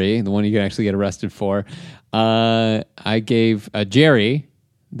perjury, the one you can actually get arrested for. I gave Jerry,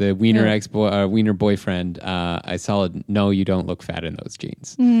 the wiener boyfriend, a solid no. You don't look fat in those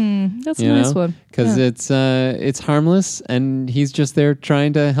jeans. That's a nice one because it's harmless and he's just there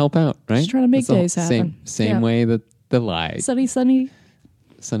trying to help out, right? Just trying to make days happen. Same way that the lie.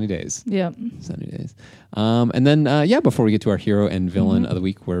 Sunny days. Yeah. Sunny days. And then, before we get to our hero and villain of the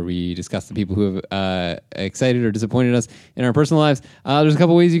week, where we discuss the people who have excited or disappointed us in our personal lives, there's a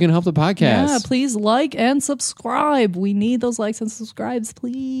couple ways you can help the podcast. Yeah, please like and subscribe. We need those likes and subscribes.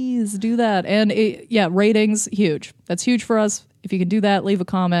 Please do that. And ratings, huge. That's huge for us. If you can do that, leave a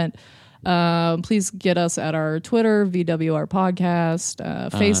comment. Please get us at our Twitter, VWR Podcast,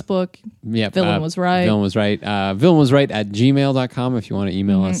 Facebook. Villain was right. Villain was right. Villain was right at gmail.com if you want to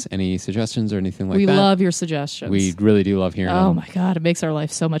email us any suggestions or anything like that. We love your suggestions. We really do love hearing them. Oh my God, it makes our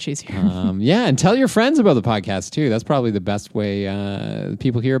life so much easier. And tell your friends about the podcast too. That's probably the best way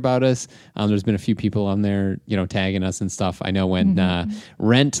people hear about us. There's been a few people on there, tagging us and stuff. I know when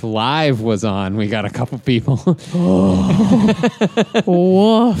Rent Live was on, we got a couple people.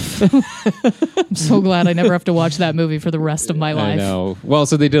 Woof. I'm so glad I never have to watch that movie for the rest of my life. I know. Well,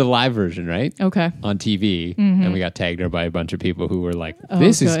 so they did a live version, right? Okay. On TV, and we got tagged there by a bunch of people who were like,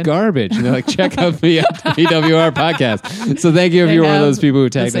 "This is garbage," and they're like, "Check out the VWR podcast." So thank you if you're one of those people who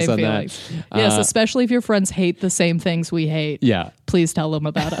tagged us on feelings. that. Yes, especially if your friends hate the same things we hate. Yeah. Please tell them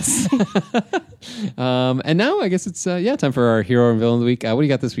about us. And now I guess it's time for our hero and villain of the week. What do you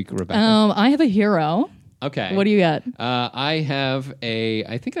got this week, Rebecca? I have a hero. Okay. What do you got?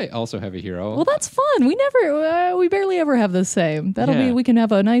 I think I also have a hero. Well, that's fun. We barely ever have the same. We can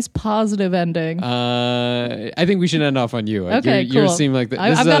have a nice positive ending. I think we should end off on you. Okay, cool. Yours seem like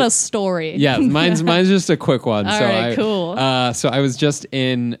I've got a story. Yeah, mine's just a quick one. All right, cool. So I was just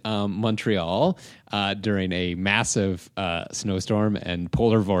in Montreal during a massive snowstorm and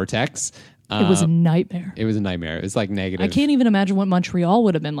polar vortex. It was a nightmare. It was a nightmare. It was like negative. I can't even imagine what Montreal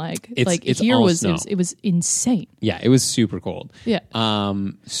would have been like. It's all snow. It was insane. Yeah, it was super cold. Yeah.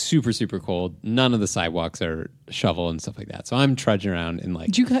 Super, super cold. None of the sidewalks are shoveled and stuff like that. So I'm trudging around in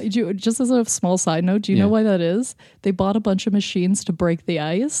like... Did you, just as a small side note, do you know why that is? They bought a bunch of machines to break the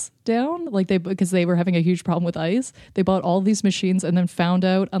ice down, because they were having a huge problem with ice. They bought all these machines and then found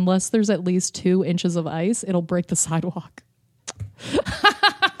out unless there's at least 2 inches of ice, it'll break the sidewalk.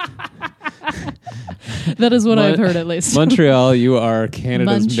 That is what I've heard, at least. Montreal, you are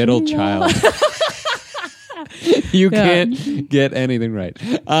Canada's middle child. You can't get anything right.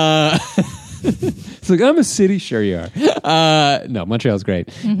 It's like, I'm a city. Sure you are. No, Montreal's great.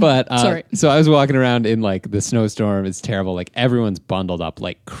 Mm-hmm. But Sorry. So I was walking around in like the snowstorm. It's terrible. Like everyone's bundled up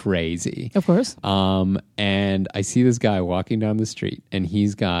like crazy. Of course. And I see this guy walking down the street and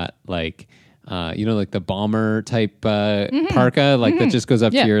he's got like... like the bomber type parka, like that just goes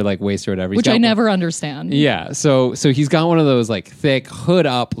up to your like waist or whatever. Which I never understand. Yeah, so he's got one of those like thick hood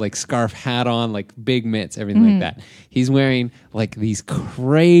up, like scarf hat on, like big mitts, everything like that. He's wearing like these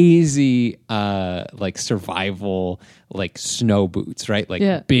crazy like survival like snow boots, right?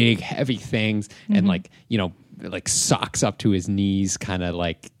 Like big heavy things, and like like socks up to his knees, kind of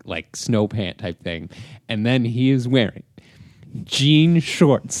like snow pant type thing, and then he is wearing jean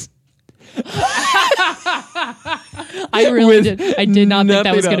shorts. I did not think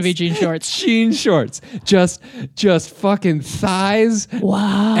that was going to be jean shorts. Jean shorts, just fucking thighs.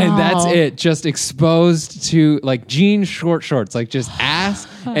 Wow, and that's it. Just exposed to like jean shorts, like just ass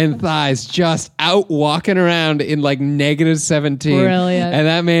and thighs, just out walking around in like -17. Brilliant. And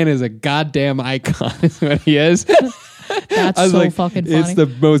that man is a goddamn icon. Is what he is. That's so fucking funny. It's the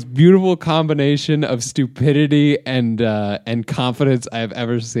most beautiful combination of stupidity and confidence I've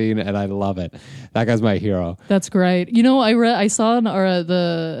ever seen, and I love it. That guy's my hero. That's great. I saw in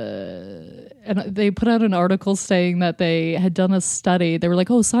and they put out an article saying that they had done a study. They were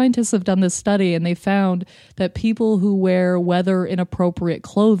like, oh, scientists have done this study, and they found that people who wear weather inappropriate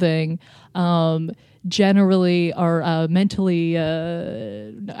clothing generally are mentally,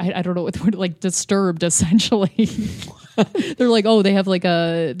 I don't know what the word, like disturbed, essentially. They're like, oh, they have like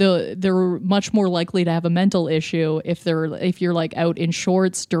they're much more likely to have a mental issue if you're like out in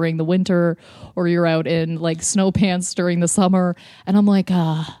shorts during the winter, or you're out in like snow pants during the summer. And I'm like,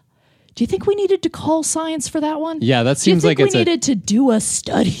 do you think we needed to call science for that one? Yeah, that seems like we needed to do a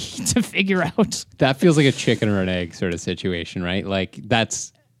study to figure out. That feels like a chicken or an egg sort of situation, right? Like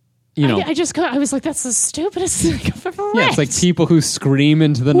that's, you know, I was like, that's the stupidest thing I've ever read. yeah, it's like people who scream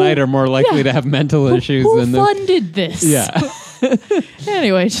into the night are more likely to have mental issues than who funded this? Yeah.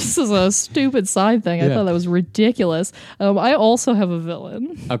 Anyway, just as a stupid side thing, I thought that was ridiculous. I also have a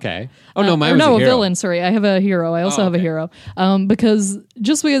villain. Okay. Oh no, mine was a hero. Villain. Sorry, I have a hero. I also have a hero. Because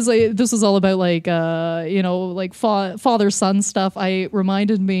this was all about like like father son stuff. I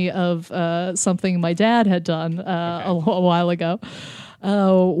reminded me of something my dad had done a while ago.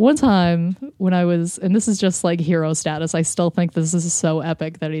 One time when I was, and this is just like hero status, I still think this is so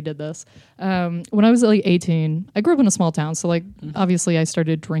epic that he did this. When I was like 18, I grew up in a small town, so like obviously I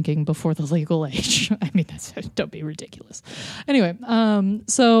started drinking before the legal age. I mean, don't be ridiculous. Anyway,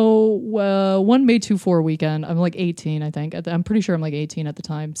 so one May 24 weekend, I'm like 18, I think. I'm pretty sure I'm like 18 at the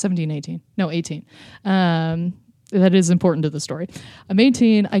time, 17, 18. No, 18. That is important to the story. I'm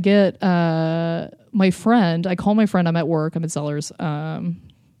 18. I get my friend. I call my friend. I'm at work. I'm at Zellers.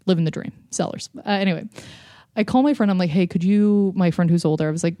 Living the dream. Zellers. Anyway, I call my friend. I'm like, hey, could you, my friend who's older,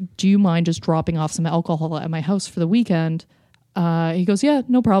 I was like, do you mind just dropping off some alcohol at my house for the weekend? He goes, yeah,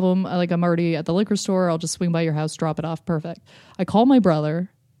 no problem. I'm already at the liquor store. I'll just swing by your house, drop it off. Perfect. I call my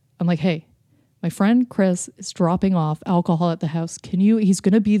brother. I'm like, hey, my friend Chris is dropping off alcohol at the house. He's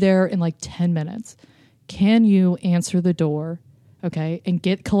going to be there in like 10 minutes. Can you answer the door, okay, and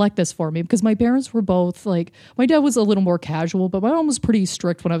collect this for me? Because my parents were both like, my dad was a little more casual, but my mom was pretty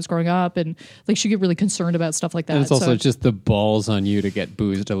strict when I was growing up, and like she'd get really concerned about stuff like that. And it's also just the balls on you to get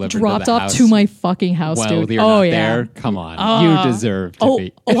booze delivered dropped to the off house to my fucking house, while dude. You're not there. Come on, you deserve to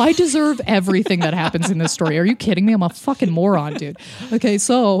be. I deserve everything that happens in this story. Are you kidding me? I'm a fucking moron, dude. Okay,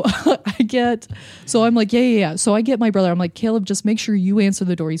 so I'm like, yeah. So I get my brother. I'm like, Caleb, just make sure you answer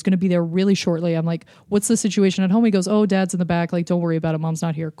the door. He's going to be there really shortly. I'm like, what's the situation at home? He goes, oh, Dad's in the back. Like, don't worry about it. Mom's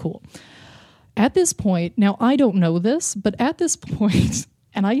not here. Cool. At this point, now I don't know this, but at this point,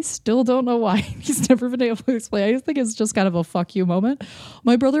 and I still don't know why he's never been able to explain. I think it's just kind of a fuck you moment.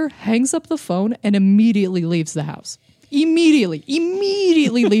 My brother hangs up the phone and immediately leaves the house.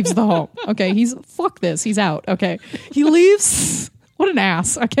 Immediately leaves the home. Okay, fuck this. He's out. Okay, he leaves. What an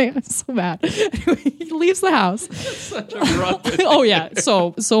ass. Okay, I'm so mad. Anyway, he leaves the house. Such a rubbish. Oh yeah,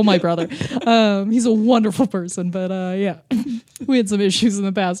 so my brother. He's a wonderful person, but yeah, we had some issues in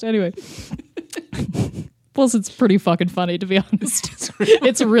the past. Anyway. Plus, it's pretty fucking funny, to be honest.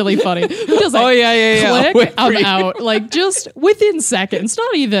 It's really funny. Because click, I'm out. Like, just within seconds.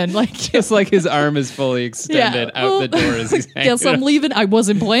 Not even, like... Just like his arm is fully extended out the door as he's hanging Guess I'm leaving. I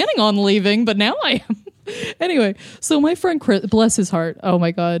wasn't planning on leaving, but now I am. Anyway, so my friend Chris, bless his heart. Oh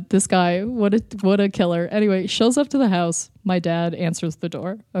my God, this guy, what a killer. Anyway, shows up to the house. My dad answers the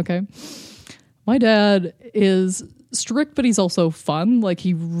door, okay? My dad is... strict, but he's also fun. Like,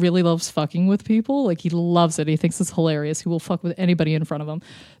 he really loves fucking with people. Like, he loves it. He thinks it's hilarious. He will fuck with anybody in front of him.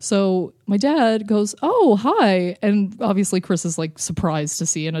 So my dad goes, oh, hi. And obviously Chris is like surprised to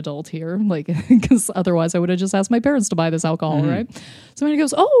see an adult here. Like, because otherwise I would have just asked my parents to buy this alcohol, right? So he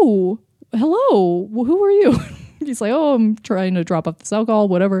goes, oh, hello. Well, who are you? He's like, oh, I'm trying to drop off this alcohol,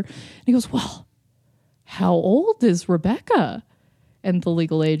 whatever. And he goes, well, how old is Rebecca? And the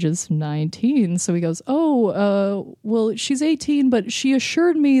legal age is 19. So he goes, oh, well, she's 18, but she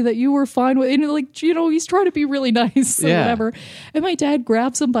assured me that you were fine with, and like, you know, he's trying to be really nice or whatever. And my dad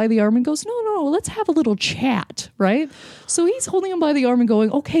grabs him by the arm and goes, no, let's have a little chat, right? So he's holding him by the arm and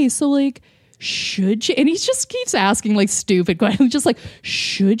going, okay, so like, should she, and he just keeps asking like stupid questions, just like,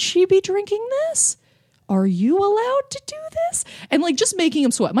 should she be drinking this? Are you allowed to do this? And like just making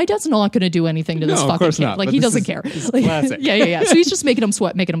him sweat. My dad's not going to do anything to this fucking kid. Like, he doesn't care. Like, classic. Yeah. So he's just making him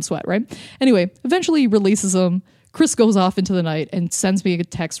sweat, right? Anyway, eventually he releases him. Chris goes off into the night and sends me a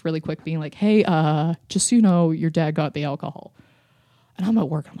text really quick being like, hey, just so you know, your dad got the alcohol. And I'm at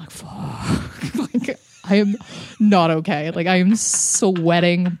work. I'm like, fuck. Like, I am not okay. Like, I am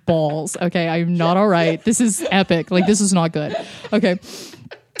sweating balls. Okay. I am not all right. This is epic. Like, this is not good. Okay.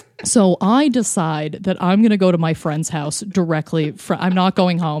 So I decide that I'm going to go to my friend's house directly. I'm not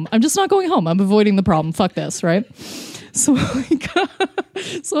going home. I'm just not going home. I'm avoiding the problem. Fuck this, right? So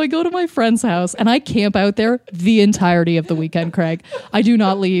I go to my friend's house and I camp out there the entirety of the weekend, Craig. I do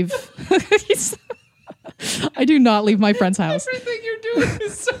not leave. I do not leave my friend's house. Everything you're doing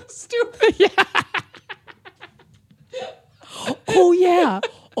is so stupid. Yeah.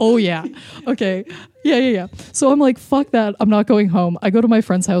 Oh, yeah. Okay. Yeah. So I'm like, fuck that. I'm not going home. I go to my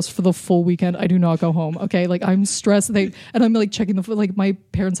friend's house for the full weekend. I do not go home. Okay. Like, I'm stressed. And I'm like checking like, my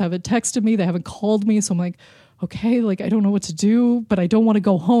parents haven't texted me. They haven't called me. So I'm like, okay, like, I don't know what to do, but I don't want to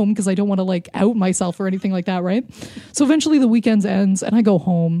go home because I don't want to like out myself or anything like that. Right. So eventually the weekend ends and I go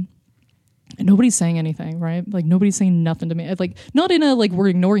home. And nobody's saying anything, right? Like, nobody's saying nothing to me. Like, not in a, like, we're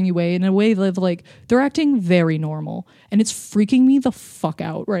ignoring you way, in a way that, like, they're acting very normal. And it's freaking me the fuck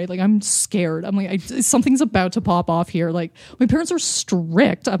out, right? Like, I'm scared. I'm like, something's about to pop off here. Like, my parents are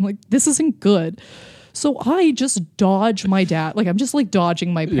strict. I'm like, this isn't good. So I just dodge my dad. Like, I'm just, like,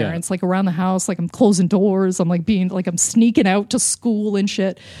 dodging my parents, like, around the house. Like, I'm closing doors. I'm, like, I'm sneaking out to school and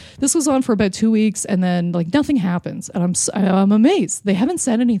shit. This was on for about 2 weeks, and then, like, nothing happens. And I'm amazed. They haven't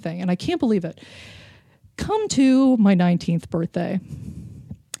said anything, and I can't believe it. Come to my 19th birthday.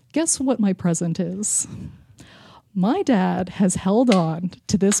 Guess what my present is? My dad has held on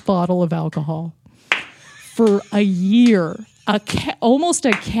to this bottle of alcohol for a year, almost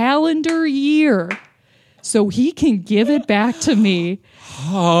a calendar year. So he can give it back to me.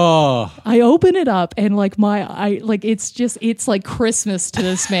 Oh. I open it up and like it's like Christmas to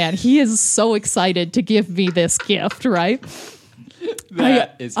this man. He is so excited to give me this gift, right?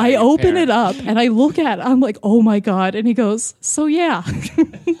 I open it up and I look at it. I'm like, oh my God. And he goes, so yeah.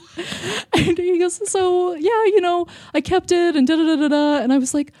 And he goes, so yeah, I kept it and da-da-da-da-da. And I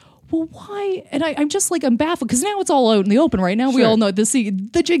was like, well, why? And I'm just like, I'm baffled because now it's all out in the open right now. Sure. We all know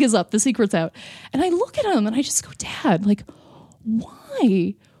the jig is up, the secret's out. And I look at him and I just go, Dad, like,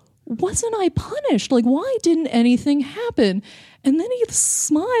 why wasn't I punished? Like, why didn't anything happen? And then he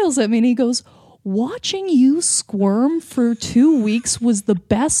smiles at me and he goes, watching you squirm for 2 weeks was the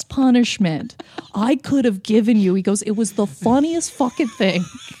best punishment I could have given you. He goes, it was the funniest fucking thing.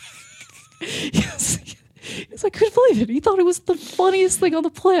 I couldn't believe it. He thought it was the funniest thing on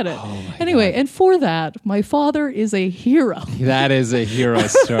the planet. Anyway, God. And for that, my father is a hero. That is a hero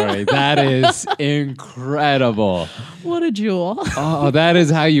story. That is incredible. What a jewel. Oh, that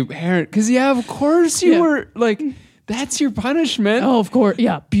is how you parent. Because, yeah, of course you were like, that's your punishment. Oh, of course.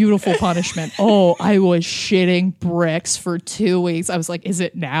 Yeah, beautiful punishment. Oh, I was shitting bricks for 2 weeks. I was like, is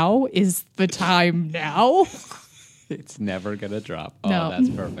it now? Is the time now? It's never going to drop. Oh, no. That's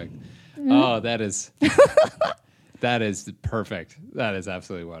perfect. Oh, that is perfect. That is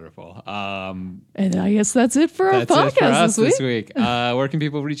absolutely wonderful. And I guess that's it for our podcast it for us this week. Where can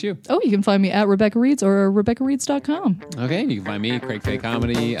people reach you? Oh, you can find me at Rebecca Reeds or RebeccaReeds.com. Okay, and you can find me, Craig Fay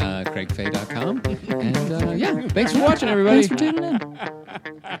Comedy, CraigFay.com. And thanks for watching, everybody. Thanks for tuning in.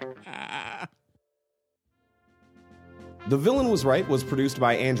 The Villain Was Right was produced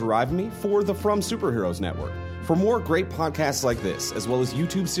by Andrew Ivamy for the From Superheroes Network. For more great podcasts like this, as well as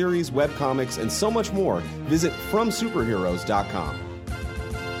YouTube series, webcomics, and so much more, visit FromSuperheroes.com.